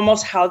 kind of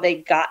almost how they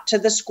got to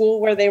the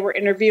school where they were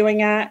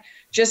interviewing at,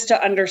 just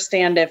to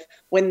understand if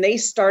when they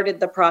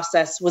started the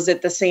process, was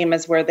it the same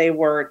as where they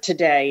were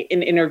today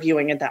in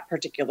interviewing at that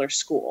particular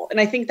school? And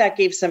I think that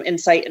gave some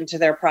insight into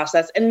their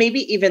process and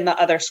maybe even the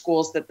other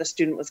schools that the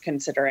student was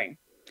considering.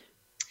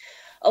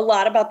 A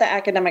lot about the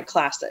academic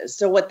classes.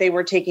 So what they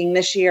were taking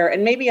this year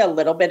and maybe a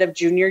little bit of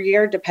junior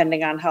year,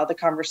 depending on how the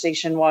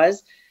conversation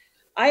was.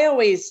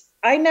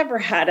 I never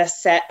had a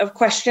set of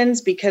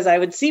questions because I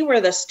would see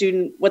what the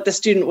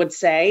student would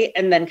say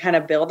and then kind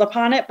of build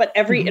upon it. But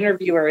every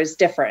interviewer is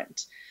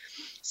different.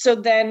 So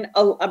then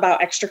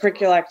about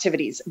extracurricular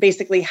activities,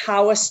 basically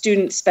how a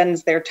student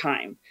spends their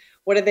time.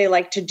 What do they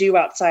like to do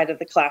outside of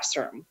the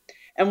classroom?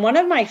 And one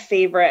of my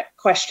favorite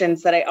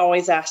questions that I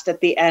always asked at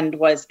the end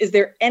was, is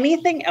there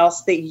anything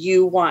else that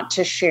you want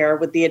to share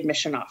with the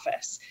admission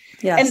office?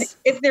 Yes. And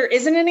if there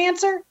isn't an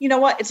answer, you know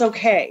what? It's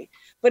okay.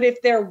 But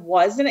if there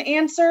was an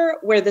answer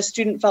where the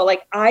student felt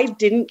like I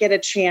didn't get a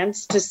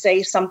chance to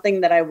say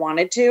something that I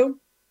wanted to,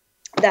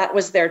 that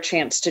was their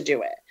chance to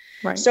do it.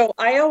 Right. So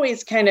I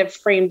always kind of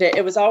framed it.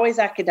 It was always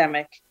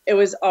academic. It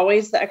was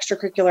always the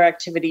extracurricular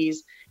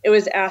activities. It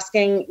was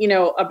asking,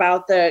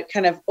 about the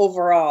kind of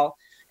overall,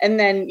 and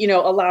then,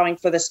 allowing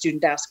for the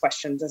student to ask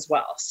questions as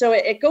well. So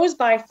it goes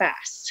by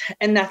fast.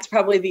 And that's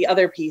probably the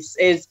other piece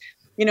is,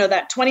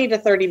 that 20 to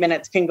 30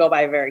 minutes can go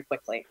by very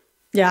quickly.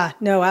 Yeah,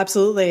 no,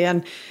 absolutely.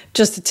 And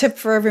just a tip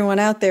for everyone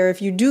out there, if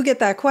you do get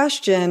that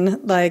question,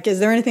 like, is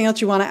there anything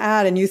else you want to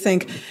add? And you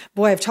think,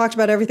 boy, I've talked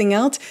about everything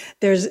else.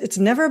 It's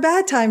never a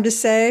bad time to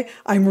say,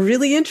 I'm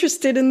really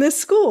interested in this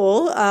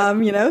school,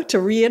 to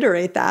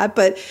reiterate that.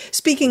 But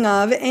speaking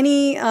of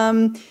any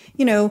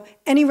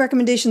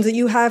recommendations that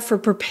you have for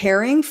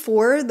preparing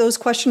for those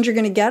questions you're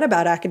going to get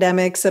about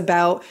academics,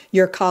 about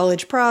your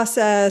college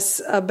process,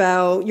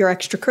 about your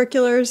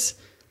extracurriculars?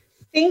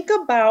 Think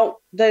about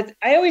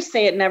I always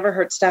say it never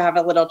hurts to have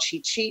a little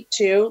cheat sheet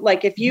too.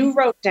 Like if you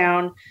wrote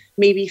down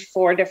maybe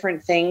 4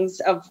 different things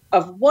of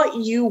what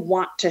you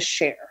want to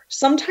share,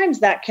 sometimes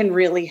that can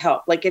really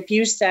help. Like if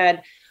you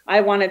said, I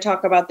want to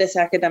talk about this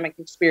academic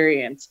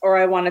experience, or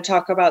I want to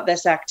talk about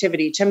this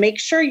activity, to make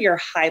sure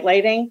you're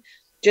highlighting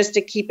just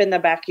to keep in the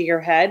back of your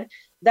head.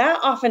 That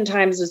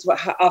oftentimes what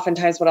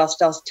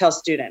I'll tell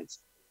students.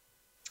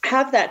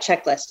 Have that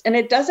checklist. And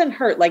it doesn't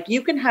hurt. Like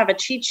you can have a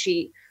cheat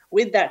sheet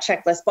with that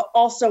checklist, but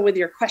also with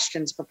your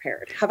questions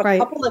prepared. Have a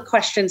couple of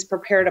questions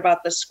prepared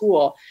about the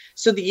school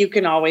so that you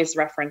can always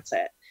reference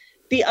it.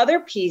 The other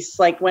piece,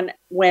 like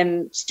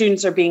when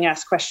students are being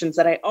asked questions,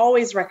 that I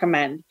always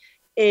recommend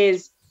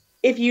is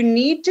if you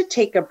need to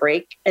take a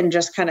break and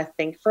just kind of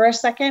think for a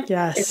second,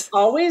 It's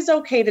always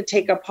okay to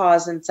take a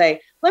pause and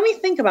say, let me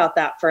think about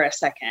that for a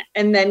second,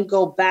 and then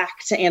go back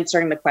to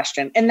answering the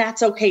question. And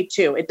that's okay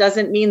too. It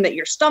doesn't mean that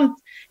you're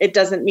stumped. It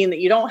doesn't mean that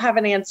you don't have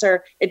an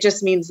answer. It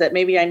just means that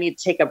maybe I need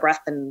to take a breath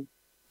and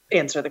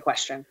answer the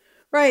question.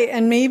 Right.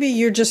 And maybe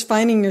you're just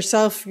finding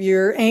yourself,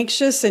 you're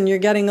anxious and you're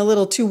getting a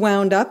little too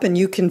wound up and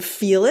you can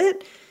feel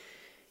it.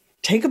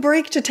 Take a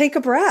break to take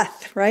a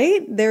breath,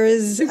 right? There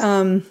is...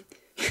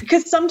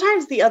 Because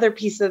sometimes the other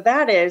piece of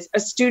that is a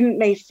student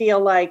may feel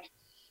like,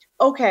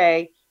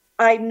 okay,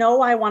 I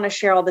know I want to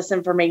share all this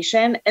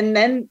information, and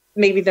then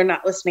maybe they're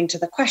not listening to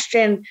the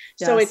question.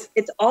 Yes. So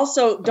it's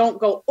also, don't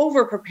go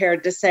over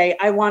prepared to say,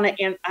 I want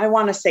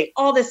to say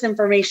all this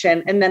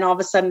information, and then all of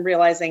a sudden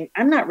realizing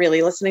I'm not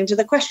really listening to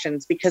the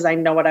questions because I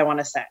know what I want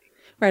to say.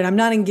 Right. I'm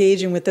not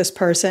engaging with this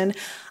person.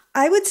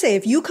 I would say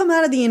if you come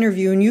out of the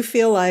interview and you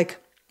feel like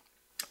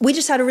we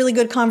just had a really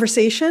good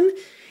conversation,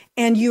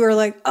 and you are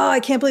like, oh,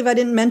 I can't believe I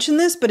didn't mention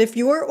this. But if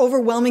your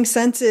overwhelming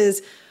sense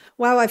is,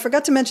 wow, I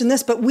forgot to mention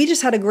this, but we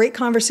just had a great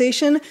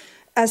conversation.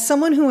 As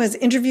someone who has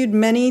interviewed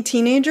many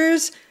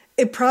teenagers,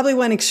 it probably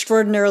went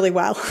extraordinarily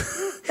well.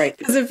 Right.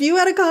 Because if you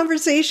had a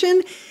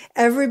conversation,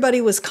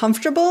 everybody was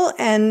comfortable.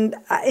 And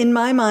in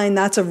my mind,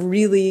 that's a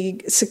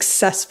really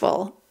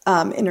successful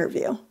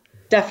interview.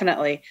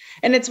 Definitely.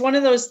 And it's one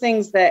of those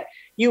things that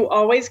you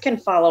always can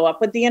follow up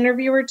with the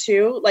interviewer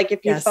too. Like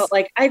if you felt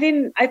like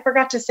I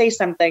forgot to say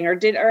something or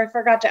I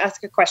forgot to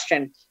ask a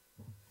question.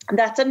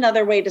 That's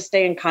another way to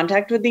stay in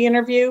contact with the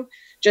interview,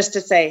 just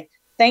to say,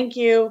 thank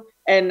you.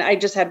 And I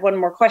just had one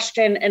more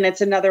question. And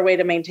it's another way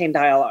to maintain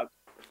dialogue.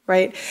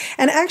 Right.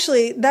 And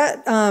actually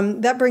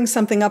that brings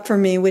something up for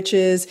me, which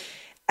is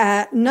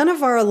none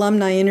of our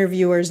alumni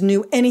interviewers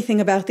knew anything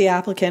about the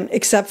applicant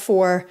except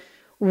for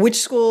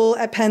which school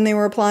at Penn they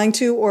were applying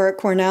to, or at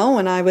Cornell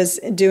when I was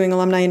doing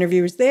alumni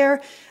interviews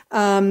there,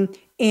 and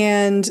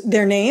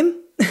their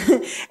name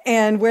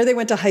and where they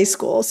went to high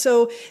school.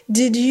 So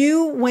did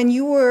you, when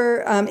you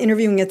were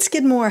interviewing at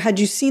Skidmore, had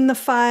you seen the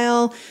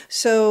file?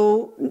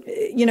 So,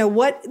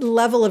 what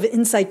level of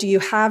insight do you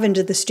have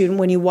into the student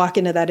when you walk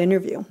into that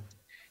interview?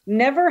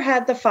 Never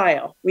had the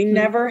file. We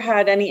never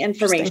had any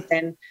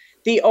information.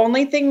 The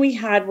only thing we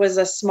had was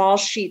a small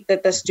sheet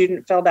that the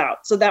student filled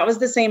out. So that was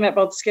the same at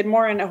both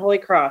Skidmore and at Holy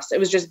Cross. It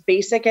was just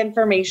basic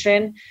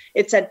information.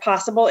 It said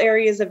possible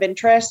areas of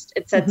interest.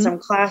 It said some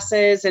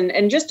classes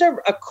and just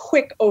a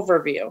quick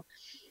overview.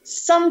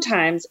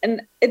 Sometimes,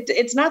 and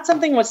it's not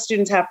something what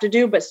students have to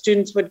do, but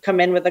students would come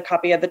in with a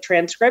copy of the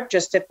transcript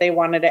just if they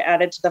wanted to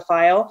add it to the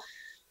file.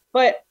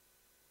 But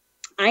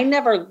I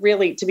never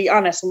really, to be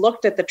honest,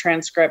 looked at the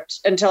transcript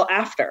until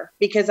after,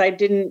 because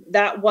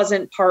that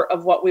wasn't part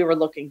of what we were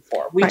looking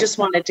for. We just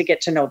wanted to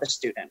get to know the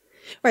student.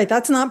 Right.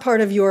 That's not part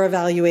of your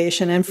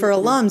evaluation. And for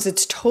alums,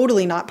 it's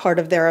totally not part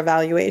of their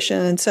evaluation.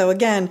 And so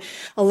again,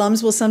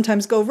 alums will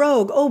sometimes go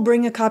rogue. Oh,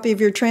 bring a copy of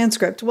your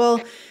transcript.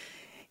 Well,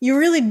 you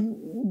really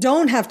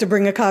don't have to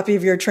bring a copy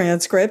of your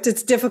transcript.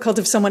 It's difficult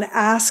if someone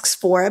asks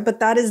for it, but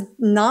that is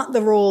not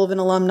the role of an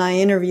alumni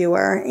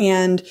interviewer.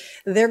 And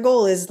their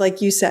goal is,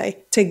 like you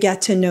say, to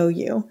get to know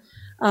you.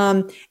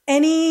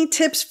 Any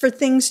tips for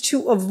things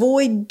to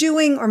avoid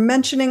doing or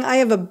mentioning? I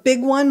have a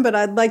big one, but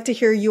I'd like to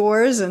hear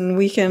yours, and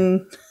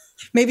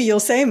maybe you'll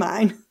say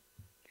mine.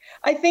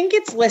 I think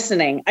it's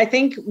listening. I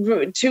think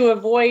to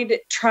avoid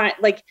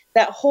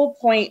that whole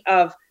point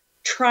of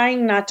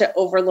trying not to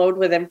overload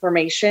with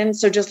information.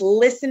 So just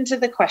listen to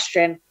the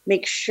question,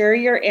 make sure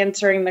you're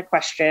answering the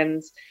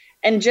questions,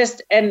 and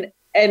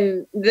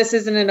and this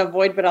isn't an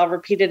avoid, but I'll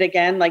repeat it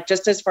again, like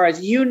just as far as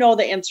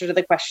the answer to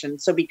the question.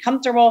 So be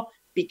comfortable,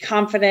 be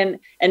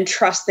confident, and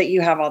trust that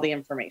you have all the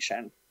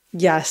information.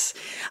 Yes.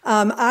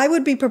 I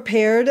would be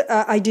prepared.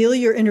 Ideally,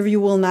 your interview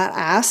will not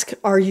ask,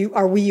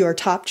 are we your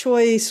top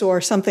choice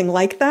or something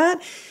like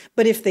that?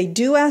 But if they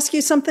do ask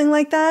you something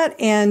like that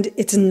and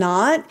it's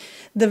not,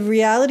 the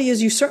reality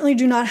is you certainly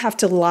do not have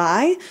to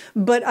lie,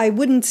 but I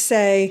wouldn't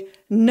say,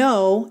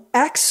 no,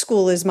 X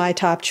school is my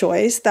top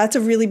choice. That's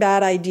a really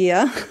bad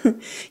idea.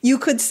 You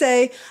could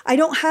say, I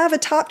don't have a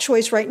top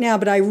choice right now,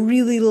 but I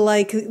really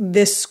like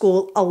this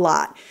school a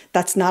lot.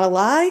 That's not a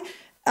lie.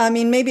 I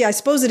mean, maybe I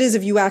suppose it is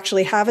if you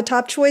actually have a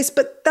top choice,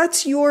 but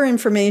that's your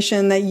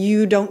information that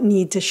you don't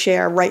need to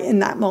share right in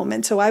that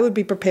moment. So I would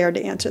be prepared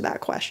to answer that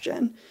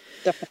question.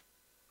 Definitely.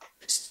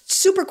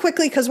 Super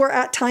quickly, because we're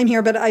at time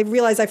here, but I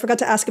realized I forgot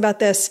to ask about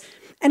this.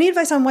 Any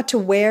advice on what to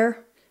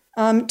wear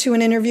to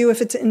an interview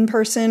if it's in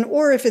person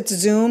or if it's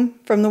Zoom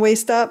from the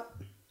waist up?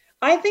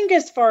 I think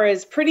as far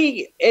as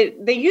they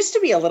used to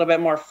be a little bit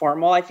more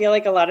formal. I feel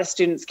like a lot of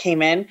students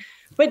came in,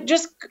 but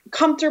just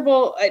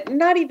comfortable,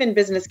 not even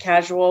business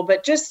casual,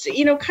 but just,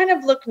 kind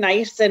of look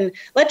nice and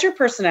let your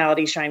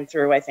personality shine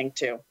through, I think,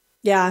 too.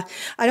 Yeah,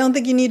 I don't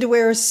think you need to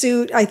wear a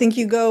suit. I think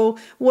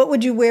what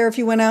would you wear if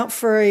you went out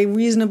for a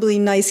reasonably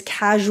nice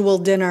casual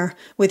dinner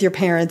with your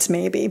parents,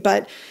 maybe?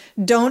 But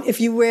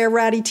if you wear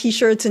ratty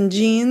t-shirts and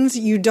jeans,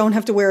 you don't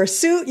have to wear a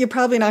suit. You're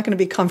probably not going to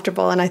be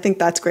comfortable. And I think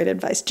that's great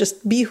advice.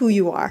 Just be who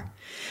you are.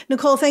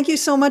 Nicole, thank you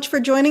so much for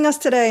joining us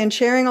today and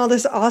sharing all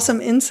this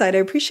awesome insight. I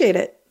appreciate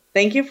it.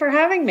 Thank you for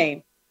having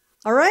me.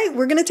 All right,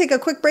 we're going to take a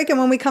quick break. And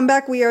when we come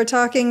back, we are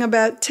talking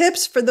about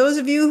tips for those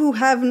of you who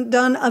haven't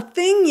done a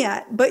thing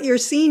yet, but you're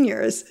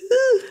seniors.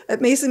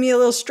 It makes me a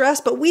little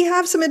stressed, but we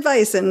have some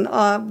advice and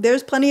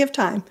there's plenty of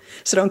time.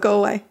 So don't go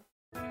away.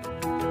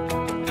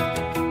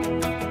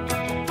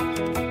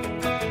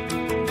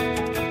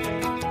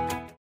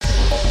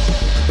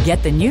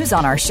 Get the news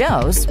on our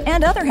shows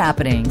and other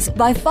happenings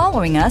by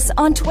following us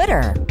on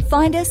Twitter.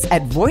 Find us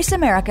at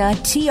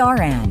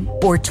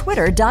VoiceAmericaTRN or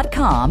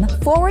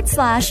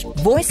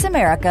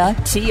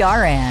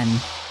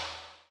twitter.com/VoiceAmericaTRN.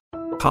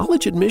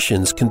 College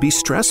admissions can be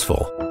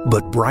stressful,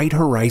 but Bright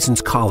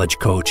Horizons College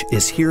Coach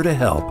is here to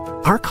help.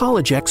 Our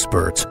college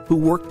experts, who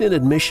worked in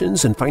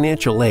admissions and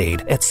financial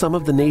aid at some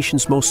of the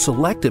nation's most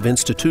selective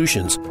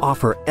institutions,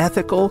 offer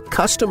ethical,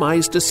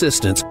 customized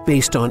assistance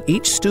based on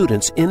each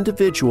student's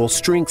individual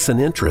strengths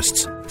and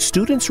interests.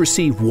 Students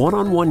receive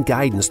one-on-one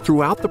guidance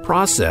throughout the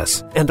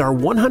process, and our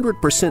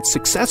 100%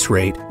 success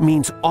rate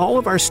means all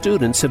of our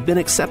students have been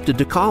accepted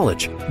to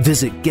college.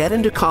 Visit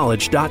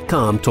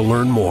getintocollege.com to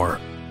learn more.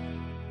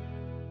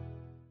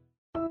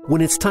 When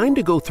it's time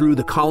to go through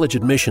the college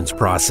admissions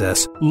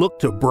process, look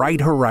to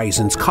Bright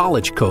Horizons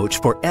College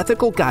Coach for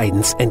ethical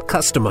guidance and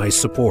customized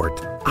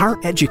support. Our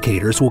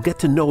educators will get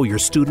to know your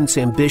students'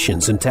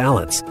 ambitions and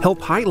talents,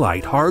 help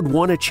highlight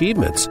hard-won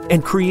achievements,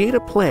 and create a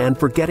plan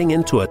for getting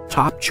into a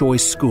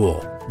top-choice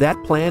school.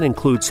 That plan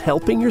includes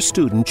helping your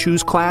student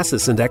choose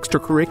classes and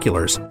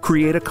extracurriculars,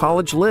 create a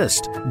college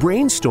list,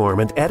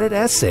 brainstorm and edit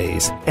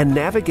essays, and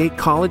navigate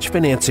college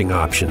financing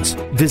options.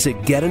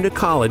 Visit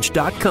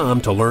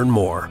getintocollege.com to learn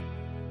more.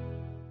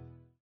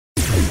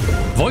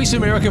 Voice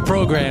America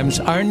programs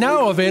are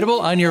now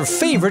available on your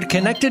favorite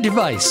connected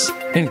device,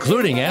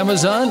 including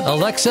Amazon,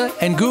 Alexa,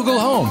 and Google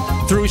Home.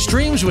 Through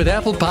streams with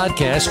Apple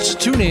Podcasts,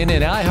 TuneIn,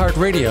 and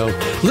iHeartRadio,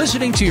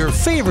 listening to your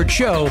favorite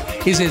show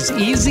is as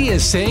easy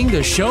as saying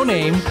the show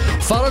name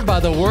followed by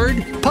the word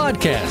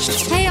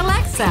podcast. Hey,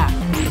 Alexa,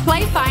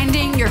 play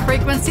Finding Your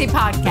Frequency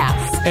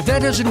podcast. If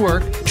that doesn't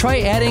work,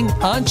 try adding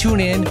on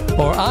TuneIn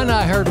or on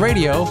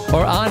iHeartRadio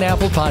or on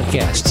Apple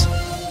Podcasts.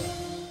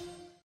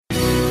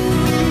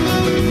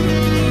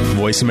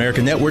 Voice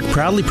America Network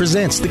proudly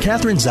presents The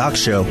Catherine Zox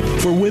Show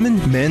for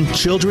women, men,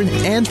 children,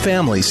 and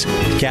families.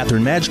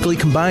 Catherine magically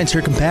combines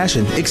her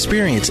compassion,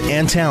 experience,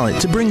 and talent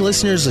to bring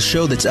listeners a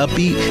show that's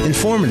upbeat,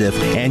 informative,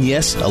 and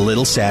yes, a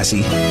little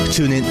sassy.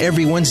 Tune in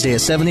every Wednesday at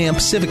 7 a.m.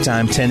 Pacific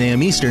Time, 10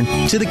 a.m. Eastern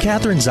to The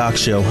Catherine Zox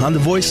Show on the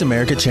Voice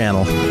America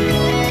channel.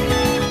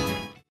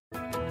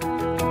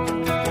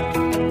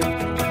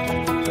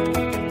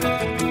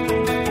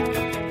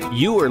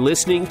 You are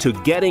listening to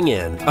Getting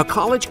In, a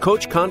college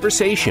coach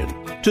conversation.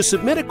 To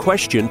submit a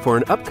question for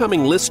an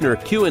upcoming listener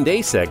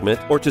Q&A segment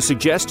or to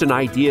suggest an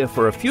idea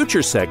for a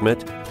future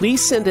segment,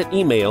 please send an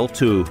email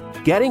to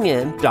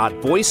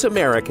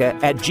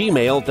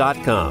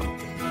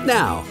gettingin.voiceamerica@gmail.com.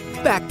 Now,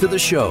 back to the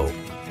show.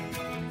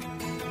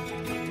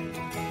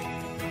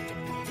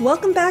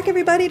 Welcome back,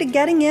 everybody, to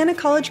Getting In, a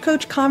College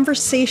Coach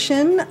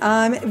Conversation.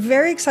 I'm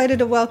very excited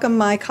to welcome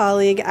my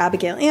colleague,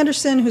 Abigail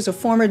Anderson, who's a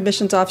former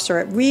admissions officer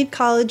at Reed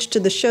College, to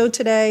the show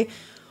today.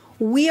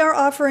 We are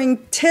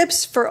offering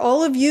tips for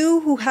all of you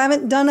who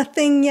haven't done a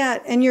thing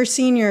yet and you're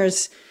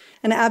seniors.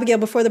 And Abigail,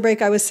 before the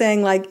break, I was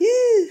saying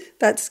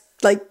that's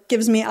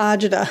gives me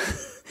agita.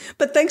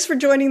 But thanks for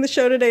joining the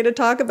show today to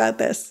talk about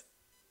this.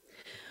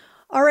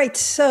 All right,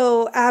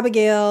 so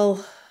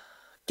Abigail,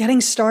 getting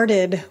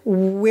started,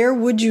 where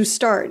would you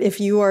start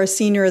if you are a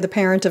senior or the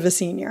parent of a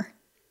senior?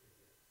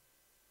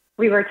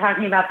 we were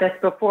talking about this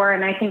before,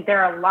 and I think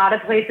there are a lot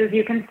of places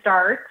you can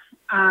start.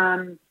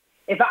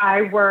 If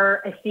I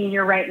were a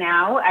senior right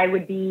now, I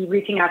would be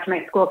reaching out to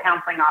my school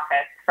counseling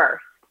office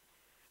first.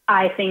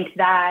 I think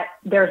that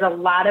there's a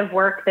lot of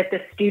work that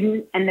the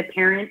student and the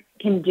parent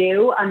can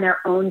do on their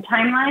own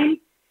timeline,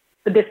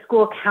 but the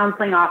school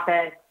counseling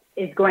office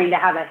is going to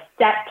have a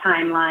set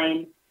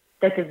timeline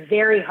that's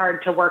very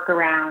hard to work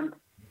around.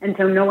 And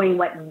so knowing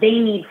what they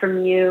need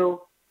from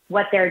you,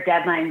 what their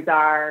deadlines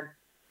are,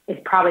 is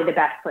probably the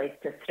best place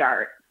to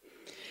start.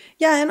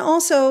 Yeah, and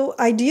also,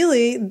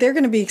 ideally, they're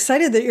going to be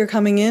excited that you're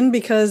coming in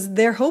because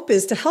their hope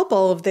is to help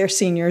all of their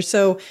seniors.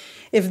 So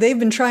if they've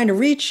been trying to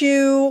reach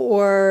you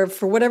or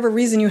for whatever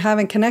reason you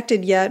haven't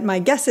connected yet, my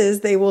guess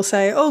is they will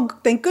say, oh,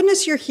 thank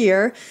goodness you're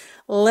here.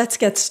 Let's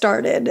get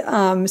started.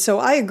 So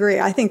I agree.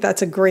 I think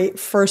that's a great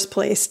first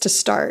place to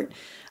start.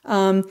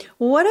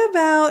 What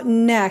about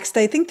next?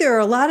 I think there are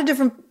a lot of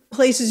different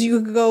places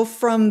you could go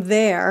from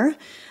there.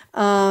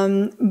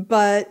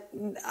 But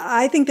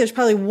I think there's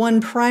probably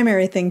one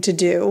primary thing to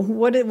do.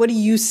 What do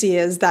you see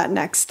as that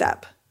next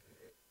step?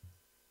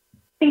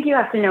 I think you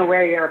have to know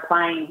where you're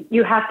applying.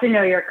 You have to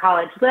know your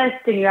college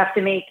list, and you have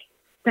to make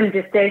some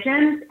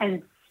decisions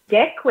and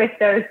stick with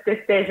those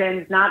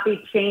decisions, not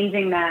be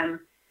changing them,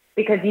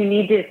 because you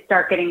need to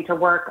start getting to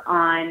work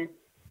on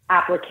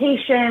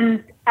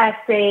applications,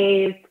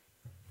 essays,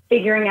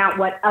 figuring out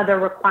what other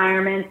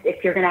requirements,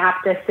 if you're going to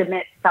have to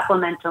submit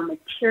supplemental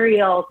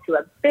material to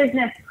a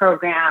business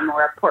program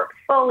or a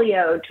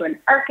portfolio to an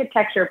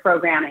architecture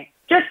programming,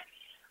 just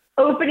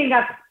opening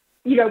up,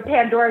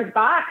 Pandora's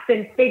box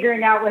and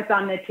figuring out what's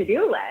on the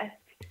to-do list.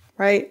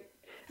 Right.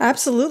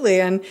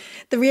 Absolutely. And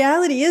the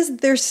reality is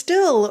there's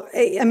still,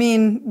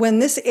 when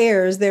this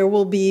airs, there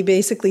will be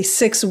basically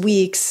 6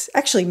 weeks,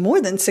 actually more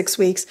than 6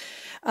 weeks.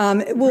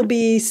 It will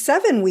be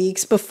 7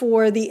 weeks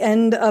before the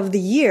end of the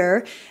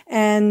year.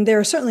 And there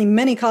are certainly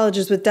many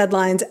colleges with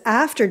deadlines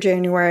after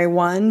January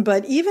 1.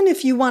 But even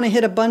if you want to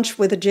hit a bunch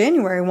with a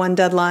January 1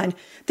 deadline,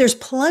 there's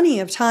plenty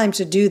of time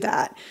to do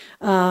that.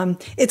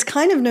 It's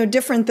kind of no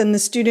different than the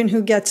student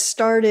who gets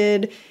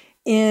started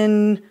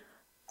in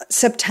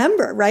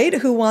September, right?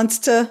 Who wants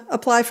to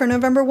apply for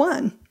November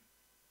 1.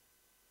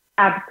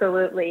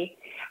 Absolutely.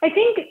 I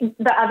think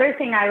the other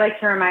thing I like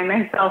to remind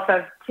myself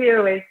of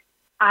too is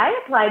I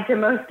applied to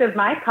most of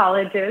my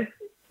colleges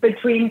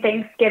between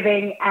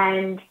Thanksgiving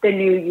and the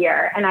new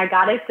year, and I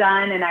got it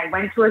done, and I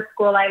went to a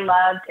school I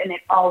loved, and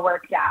it all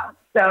worked out.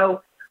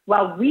 So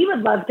while we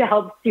would love to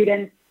help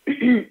students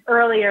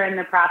earlier in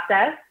the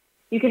process,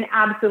 you can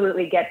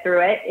absolutely get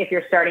through it if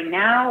you're starting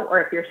now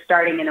or if you're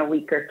starting in a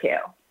week or two.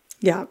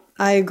 Yeah,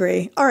 I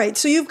agree. All right.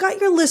 So you've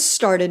got your list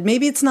started.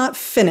 Maybe it's not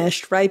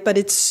finished, right? But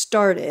it's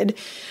started.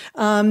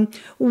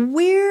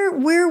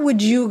 Where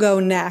would you go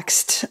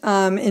next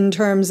in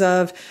terms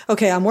of,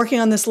 okay, I'm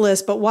working on this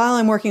list, but while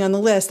I'm working on the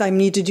list, I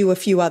need to do a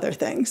few other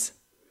things?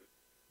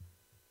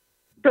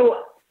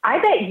 So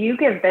I bet you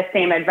give the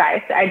same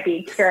advice. I'd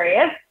be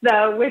curious,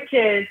 though, which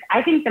is,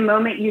 I think the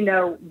moment you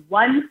know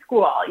one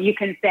school, you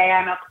can say,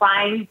 I'm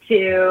applying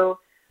to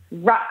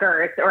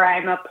Rutgers, or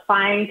I'm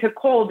applying to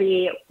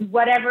Colby,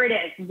 whatever it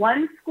is,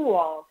 one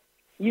school,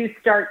 you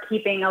start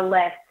keeping a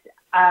list,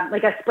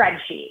 like a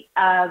spreadsheet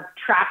of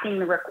tracking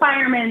the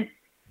requirements,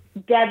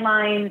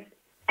 deadlines,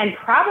 and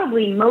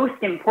probably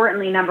most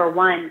importantly, number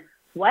one,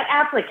 what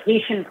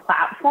application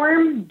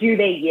platform do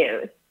they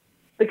use?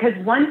 Because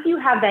once you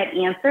have that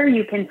answer,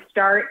 you can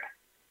start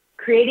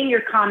creating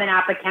your Common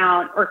App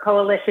account or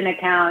Coalition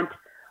account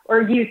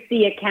or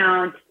UC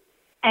account,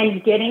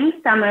 and getting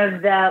some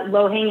of the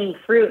low-hanging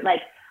fruit,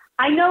 like,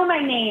 I know my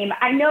name,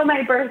 I know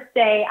my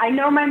birthday, I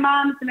know my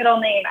mom's middle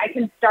name. I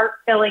can start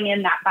filling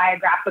in that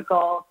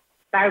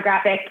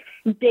biographic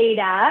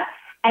data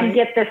and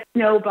get the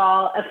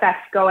snowball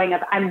effect going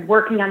of, I'm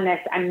working on this,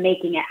 I'm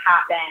making it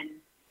happen.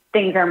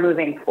 Things are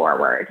moving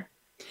forward.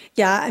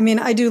 Yeah,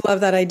 I do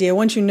love that idea.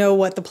 Once you know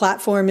what the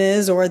platform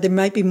is, or there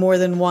might be more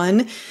than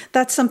one,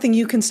 that's something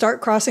you can start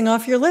crossing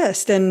off your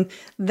list. And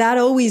that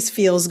always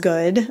feels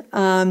good.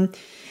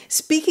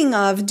 Speaking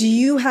of, do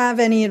you have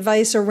any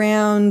advice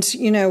around,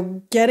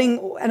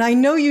 getting, and I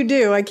know you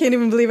do, I can't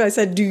even believe I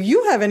said, do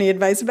you have any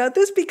advice about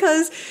this?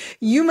 Because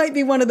you might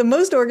be one of the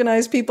most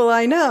organized people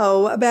I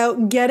know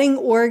about getting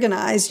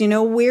organized.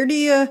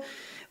 Where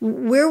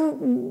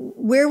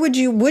would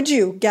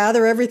you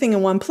gather everything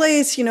in one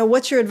place?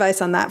 What's your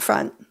advice on that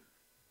front?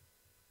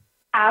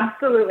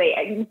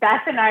 Absolutely.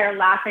 Beth and I are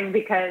laughing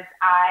because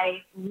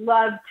I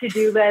love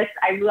to-do lists.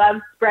 I love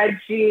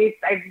spreadsheets.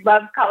 I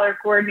love color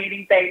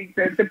coordinating things.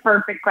 So it's a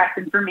perfect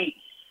question for me.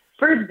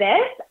 For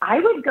this, I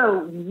would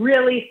go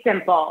really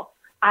simple.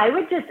 I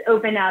would just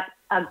open up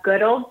a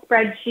good old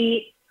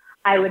spreadsheet.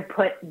 I would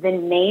put the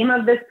name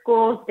of the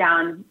schools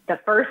down the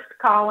first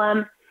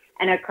column,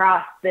 and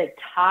across the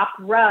top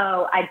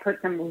row, I'd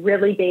put some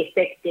really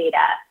basic data.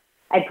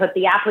 I'd put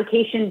the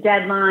application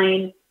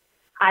deadline.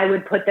 I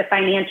would put the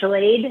financial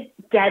aid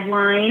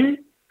deadline.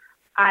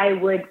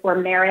 Or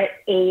merit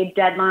aid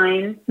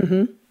deadline.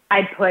 Mm-hmm.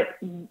 I'd put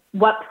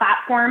what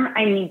platform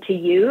I need to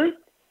use.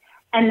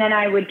 And then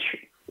I would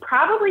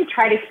probably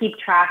try to keep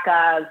track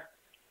of,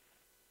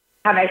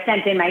 have I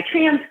sent in my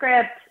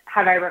transcript?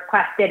 Have I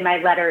requested my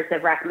letters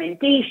of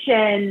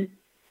recommendation?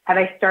 Have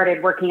I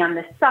started working on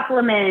the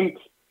supplement?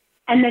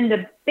 And then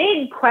the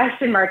big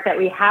question mark that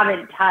we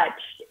haven't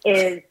touched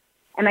is,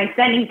 am I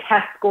sending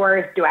test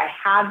scores? Do I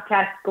have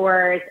test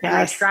scores? Am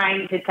I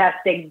trying to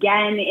test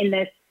again in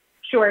this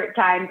short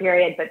time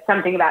period? But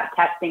something about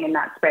testing in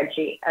that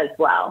spreadsheet as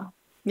well.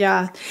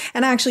 Yeah.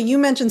 And actually, you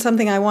mentioned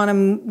something I want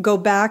to go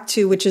back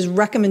to, which is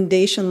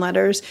recommendation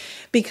letters,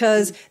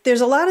 because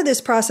there's a lot of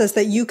this process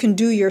that you can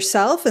do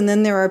yourself. And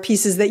then there are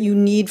pieces that you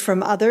need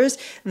from others.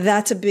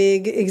 That's a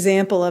big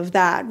example of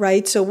that,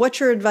 right? So what's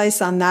your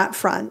advice on that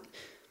front?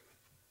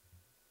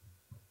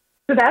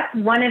 So that's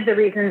one of the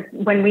reasons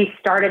when we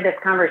started this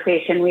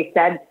conversation, we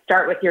said,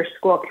 start with your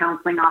school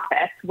counseling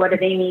office. What do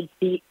they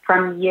need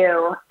from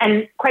you?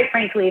 And quite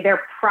frankly,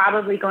 they're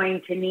probably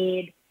going to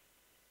need,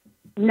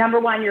 number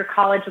one, your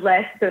college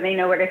list, so they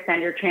know where to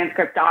send your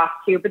transcript off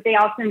to, but they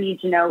also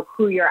need to know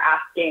who you're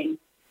asking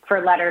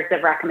for letters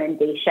of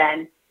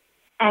recommendation.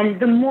 And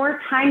the more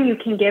time you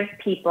can give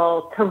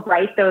people to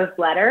write those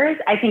letters,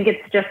 I think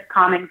it's just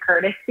common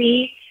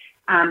courtesy.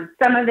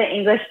 Some of the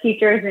English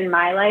teachers in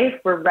my life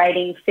were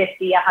writing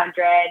 50,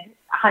 100,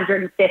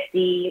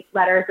 150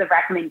 letters of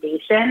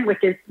recommendation,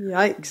 which is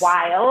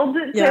wild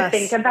to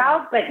think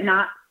about, but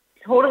not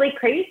totally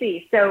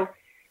crazy. So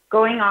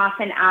going off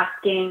and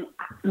asking,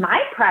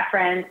 my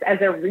preference as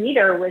a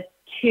reader was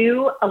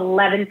 2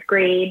 11th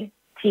grade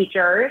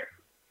teachers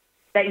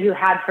that you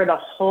had for the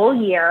whole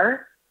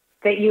year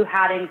that you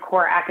had in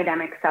core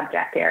academic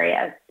subject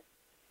areas.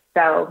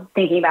 So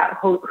thinking about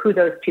who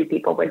those 2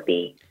 people would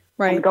be.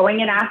 Right. And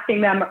going and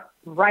asking them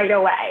right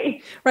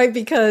away. Right,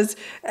 because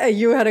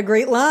you had a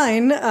great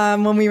line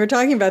when we were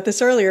talking about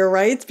this earlier,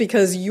 right? It's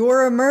because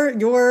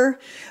your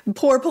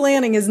poor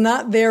planning is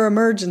not their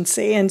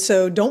emergency, and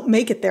so don't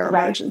make it their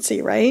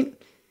emergency, right?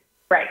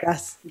 Right.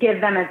 Yes.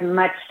 Give them as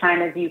much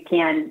time as you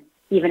can,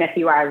 even if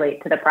you are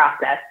late to the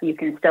process. You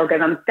can still give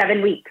them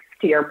 7 weeks,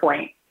 to your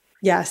point.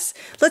 Yes.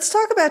 Let's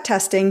talk about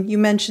testing. You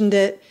mentioned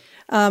it.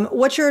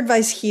 What's your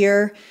advice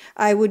here?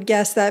 I would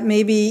guess that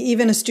maybe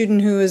even a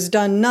student who has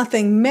done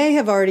nothing may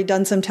have already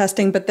done some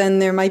testing, but then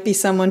there might be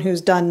someone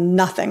who's done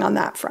nothing on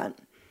that front.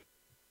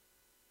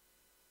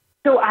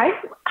 So I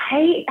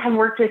have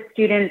worked with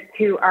students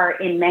who are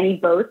in many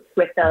boats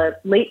with the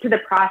late to the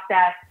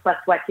process plus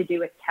what to do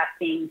with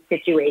testing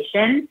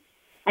situation.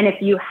 And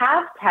if you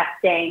have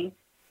testing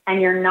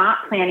and you're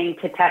not planning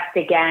to test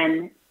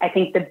again, I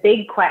think the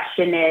big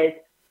question is,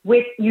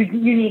 you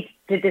need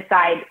to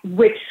decide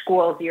which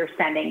schools you're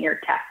sending your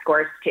test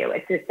scores to.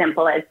 It's as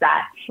simple as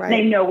that. Right. And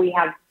I know we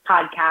have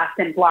podcasts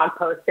and blog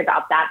posts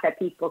about that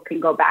people can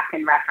go back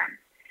and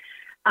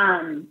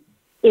reference.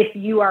 If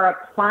you are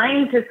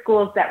applying to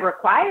schools that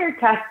require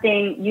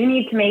testing, you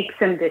need to make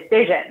some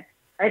decisions.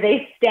 Are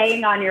they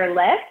staying on your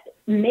list?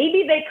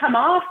 Maybe they come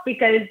off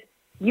because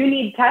you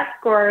need test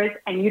scores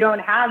and you don't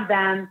have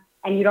them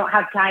and you don't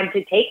have time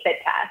to take the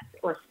test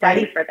or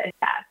study for the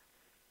test.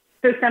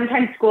 So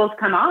sometimes schools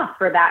come off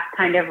for that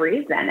kind of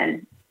reason,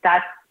 and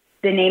that's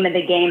the name of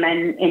the game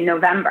in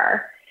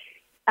November.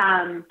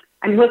 I'm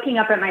looking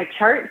up at my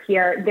chart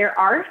here. There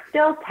are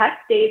still test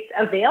dates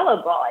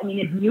available. I mean,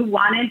 if you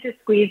wanted to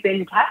squeeze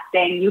in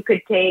testing, you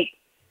could take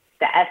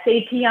the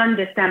SAT on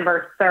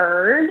December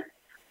 3rd,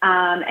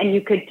 and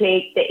you could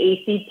take the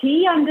ACT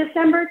on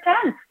December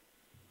 10th.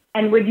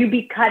 And would you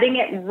be cutting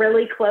it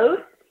really close?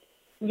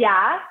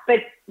 Yeah, but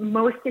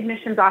most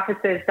admissions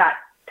offices, that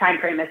time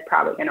frame is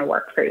probably going to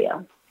work for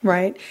you.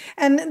 Right.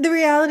 And the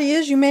reality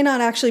is you may not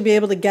actually be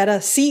able to get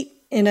a seat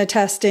in a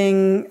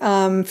testing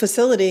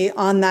facility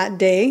on that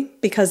day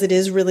because it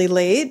is really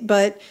late.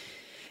 But,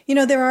 you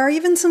know, there are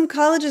even some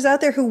colleges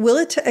out there who will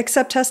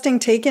accept testing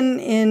taken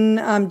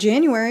in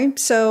January.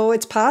 So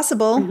it's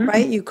possible,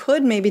 right? You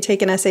could maybe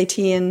take an SAT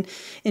in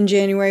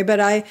January. But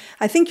I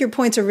think your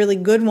point's a really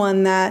good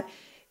one that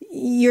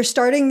you're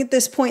starting at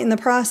this point in the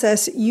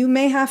process, you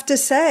may have to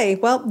say,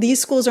 well, these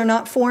schools are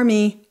not for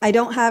me. I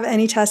don't have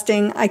any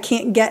testing. I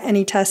can't get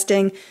any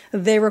testing.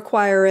 They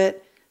require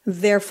it.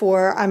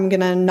 Therefore, I'm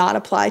going to not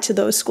apply to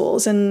those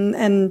schools.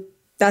 And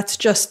that's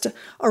just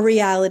a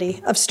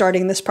reality of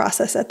starting this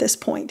process at this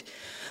point.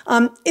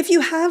 If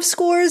you have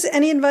scores,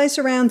 any advice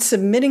around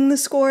submitting the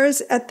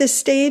scores at this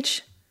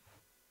stage?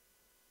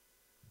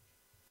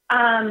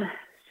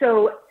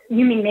 So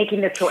you mean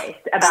making the choice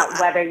about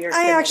whether you're...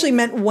 I actually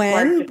meant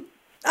when.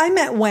 I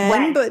meant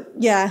when, but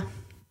yeah.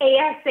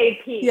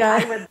 ASAP.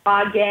 Yeah. I would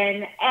log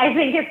in. I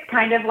think it's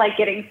kind of like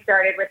getting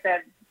started with the,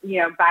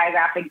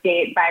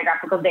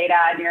 biographical data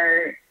on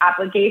your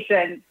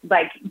application.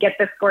 Like, get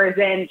the scores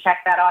in, check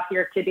that off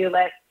your to-do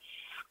list.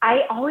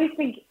 I always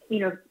think,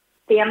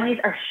 families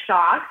are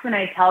shocked when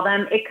I tell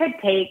them it could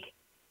take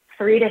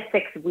 3 to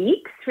 6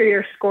 weeks for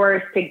your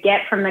scores to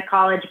get from the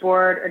College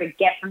Board or to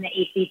get from the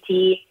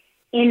ACT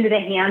into the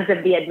hands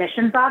of the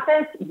admissions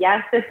office.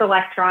 Yes, it's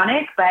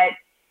electronic, but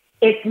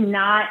it's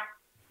not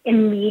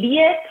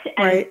immediate.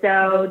 And right.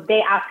 so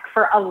they ask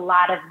for a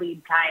lot of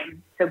lead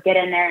time. So get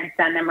in there and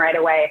send them right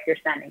away if you're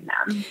sending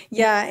them.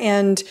 Yeah.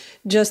 And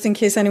just in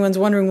case anyone's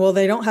wondering, well,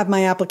 they don't have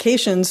my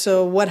application.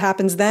 So what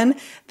happens then?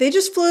 They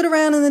just float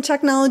around in the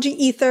technology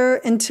ether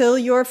until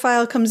your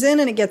file comes in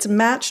and it gets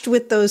matched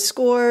with those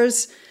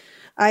scores.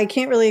 I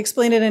can't really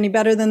explain it any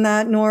better than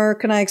that, nor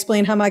can I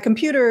explain how my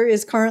computer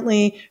is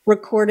currently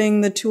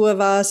recording the two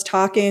of us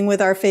talking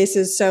with our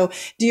faces. So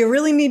do you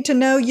really need to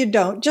know? You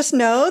don't. Just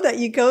know that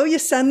you go, you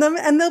send them,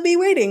 and they'll be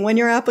waiting when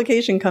your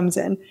application comes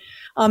in.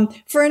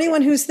 For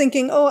anyone who's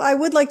thinking, oh, I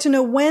would like to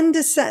know when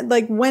to send,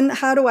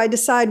 how do I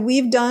decide?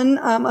 We've done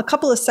a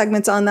couple of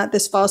segments on that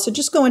this fall. So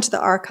just go into the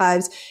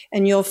archives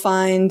and you'll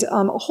find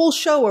a whole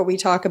show where we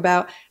talk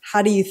about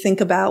how do you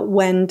think about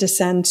when to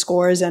send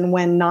scores and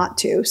when not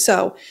to.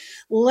 So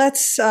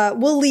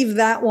we'll leave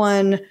that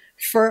one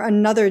for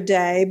another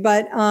day.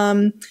 But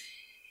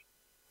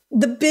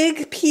the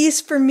big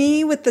piece for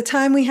me with the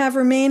time we have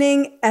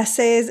remaining,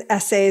 essays,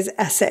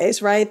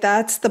 right?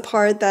 That's the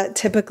part that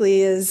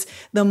typically is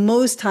the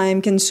most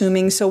time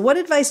consuming. So what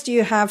advice do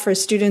you have for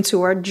students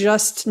who are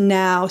just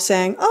now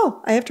saying,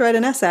 oh, I have to write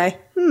an essay.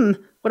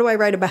 What do I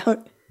write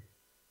about?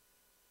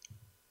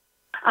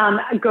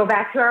 Go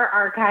back to our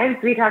archives.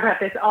 We talk about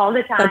this all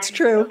the time. That's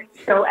true.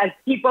 So as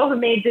people who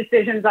made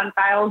decisions on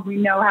files, we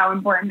know how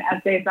important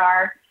essays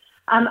are.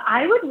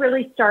 I would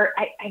really start,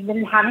 I've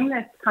been having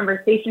this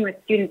conversation with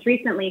students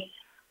recently.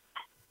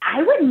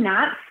 I would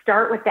not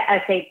start with the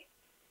essay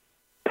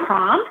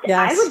prompt.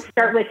 Yes. I would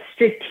start with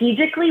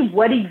strategically,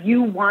 what do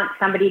you want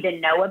somebody to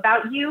know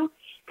about you?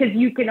 Because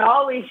you can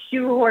always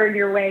shoehorn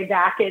your way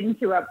back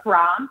into a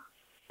prompt.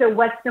 So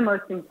what's the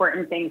most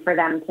important thing for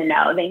them to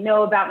know? They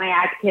know about my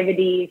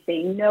activities. They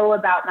know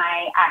about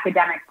my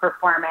academic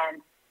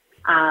performance.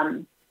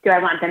 Do I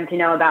want them to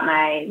know about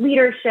my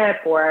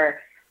leadership or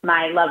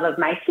my love of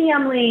my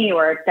family,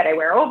 or that I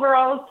wear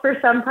overalls for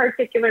some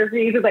particular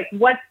reason? Like,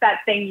 what's that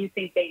thing you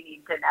think they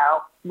need to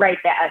know? Write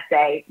the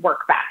essay,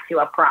 work back to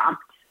a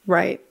prompt.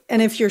 Right.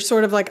 And if you're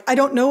sort of like, I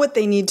don't know what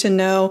they need to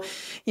know,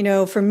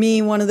 for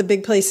me, one of the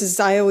big places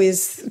I always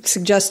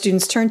suggest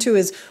students turn to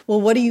is, well,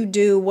 what do you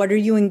do? What are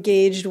you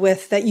engaged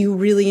with that you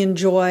really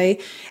enjoy?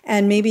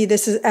 And maybe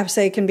this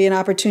essay can be an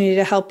opportunity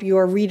to help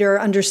your reader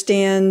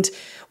understand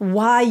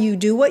why you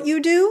do what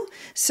you do.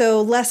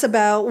 So less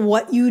about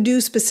what you do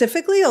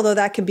specifically, although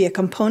that could be a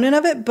component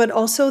of it, but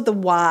also the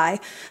why.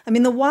 I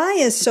mean, the why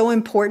is so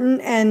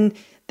important, and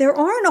there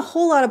aren't a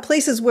whole lot of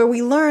places where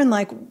we learn,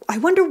 like, I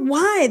wonder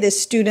why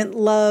this student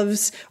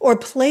loves or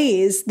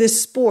plays this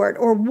sport,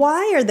 or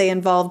why are they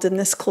involved in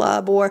this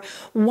club, or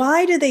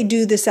why do they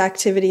do this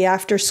activity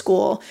after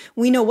school?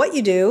 We know what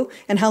you do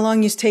and how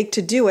long you take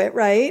to do it,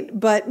 right?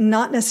 But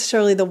not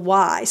necessarily the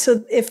why.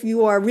 So if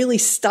you are really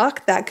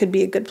stuck, that could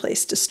be a good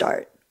place to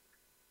start.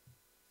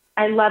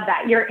 I love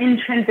that. Your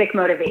intrinsic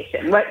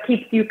motivation. What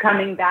keeps you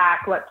coming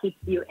back? What keeps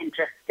you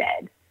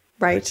interested?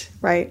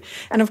 Right.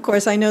 And of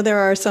course, I know there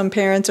are some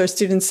parents or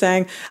students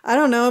saying, I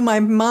don't know, my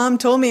mom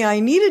told me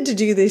I needed to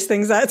do these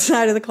things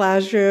outside of the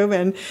classroom.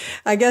 And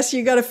I guess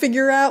you got to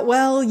figure out,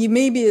 well,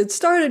 maybe it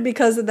started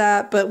because of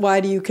that, but why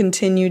do you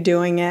continue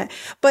doing it?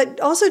 But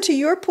also to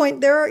your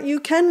point, you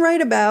can write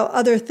about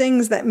other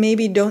things that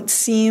maybe don't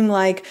seem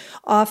like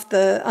on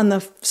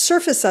the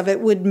surface of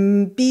it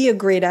would be a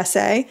great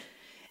essay.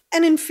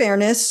 And in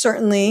fairness,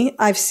 certainly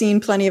I've seen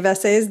plenty of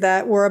essays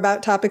that were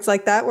about topics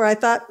like that where I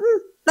thought,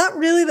 not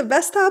really the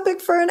best topic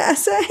for an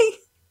essay.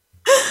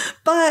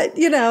 But,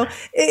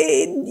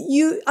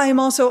 I'm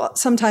also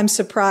sometimes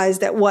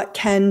surprised at what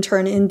can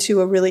turn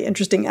into a really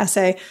interesting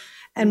essay.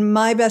 And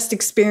my best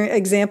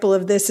example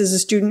of this is a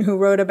student who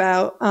wrote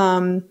about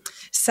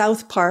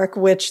South Park,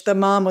 which the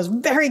mom was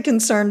very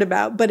concerned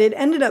about, but it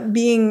ended up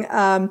being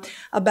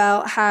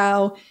about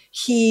how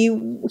he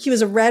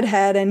was a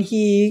redhead and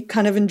he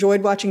kind of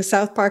enjoyed watching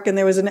South Park. And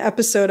there was an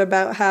episode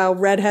about how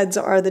redheads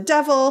are the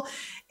devil.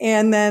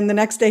 And then the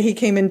next day he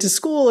came into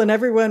school and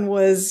everyone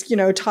was,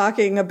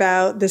 talking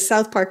about the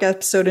South Park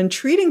episode and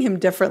treating him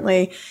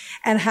differently,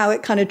 and how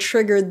it kind of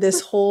triggered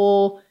this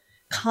whole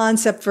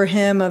concept for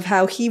him of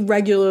how he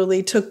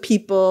regularly took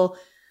people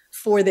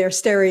for their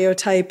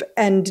stereotype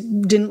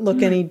and didn't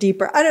look any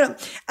deeper. I don't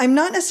know. I'm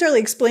not necessarily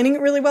explaining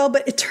it really well,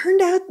 but it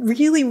turned out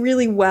really,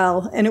 really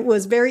well. And it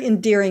was very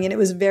endearing and it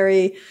was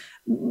very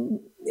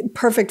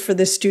perfect for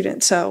this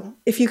student. So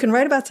if you can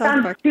write about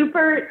South Park.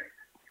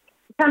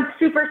 Sounds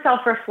super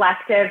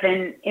self-reflective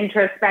and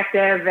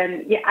introspective,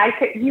 and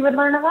you would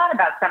learn a lot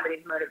about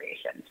somebody's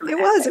motivations.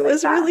 It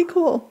was really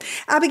cool.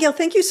 Abigail,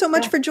 thank you so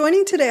much for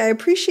joining today. I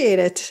appreciate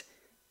it.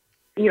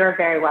 You're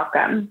very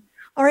welcome.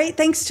 All right.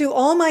 Thanks to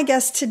all my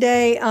guests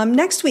today.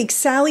 Next week,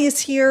 Sally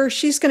is here.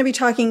 She's going to be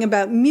talking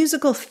about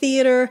musical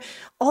theater,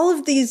 all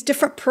of these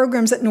different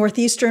programs at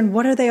Northeastern.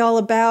 What are they all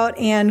about?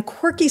 And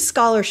quirky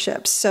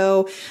scholarships.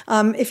 So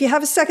if you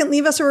have a second,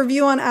 leave us a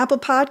review on Apple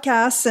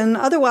Podcasts. And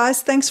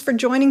otherwise, thanks for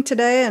joining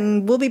today.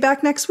 And we'll be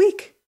back next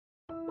week.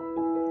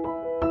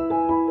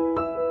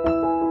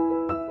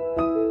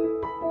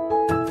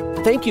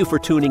 Thank you for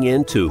tuning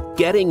in to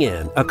Getting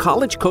In, a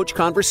college coach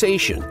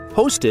conversation,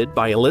 hosted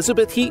by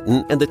Elizabeth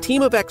Heaton and the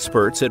team of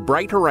experts at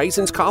Bright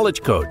Horizons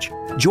College Coach.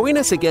 Join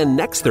us again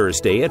next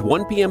Thursday at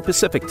 1 p.m.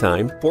 Pacific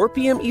Time, 4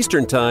 p.m.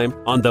 Eastern Time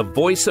on the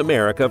Voice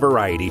America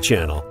Variety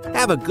Channel.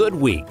 Have a good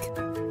week.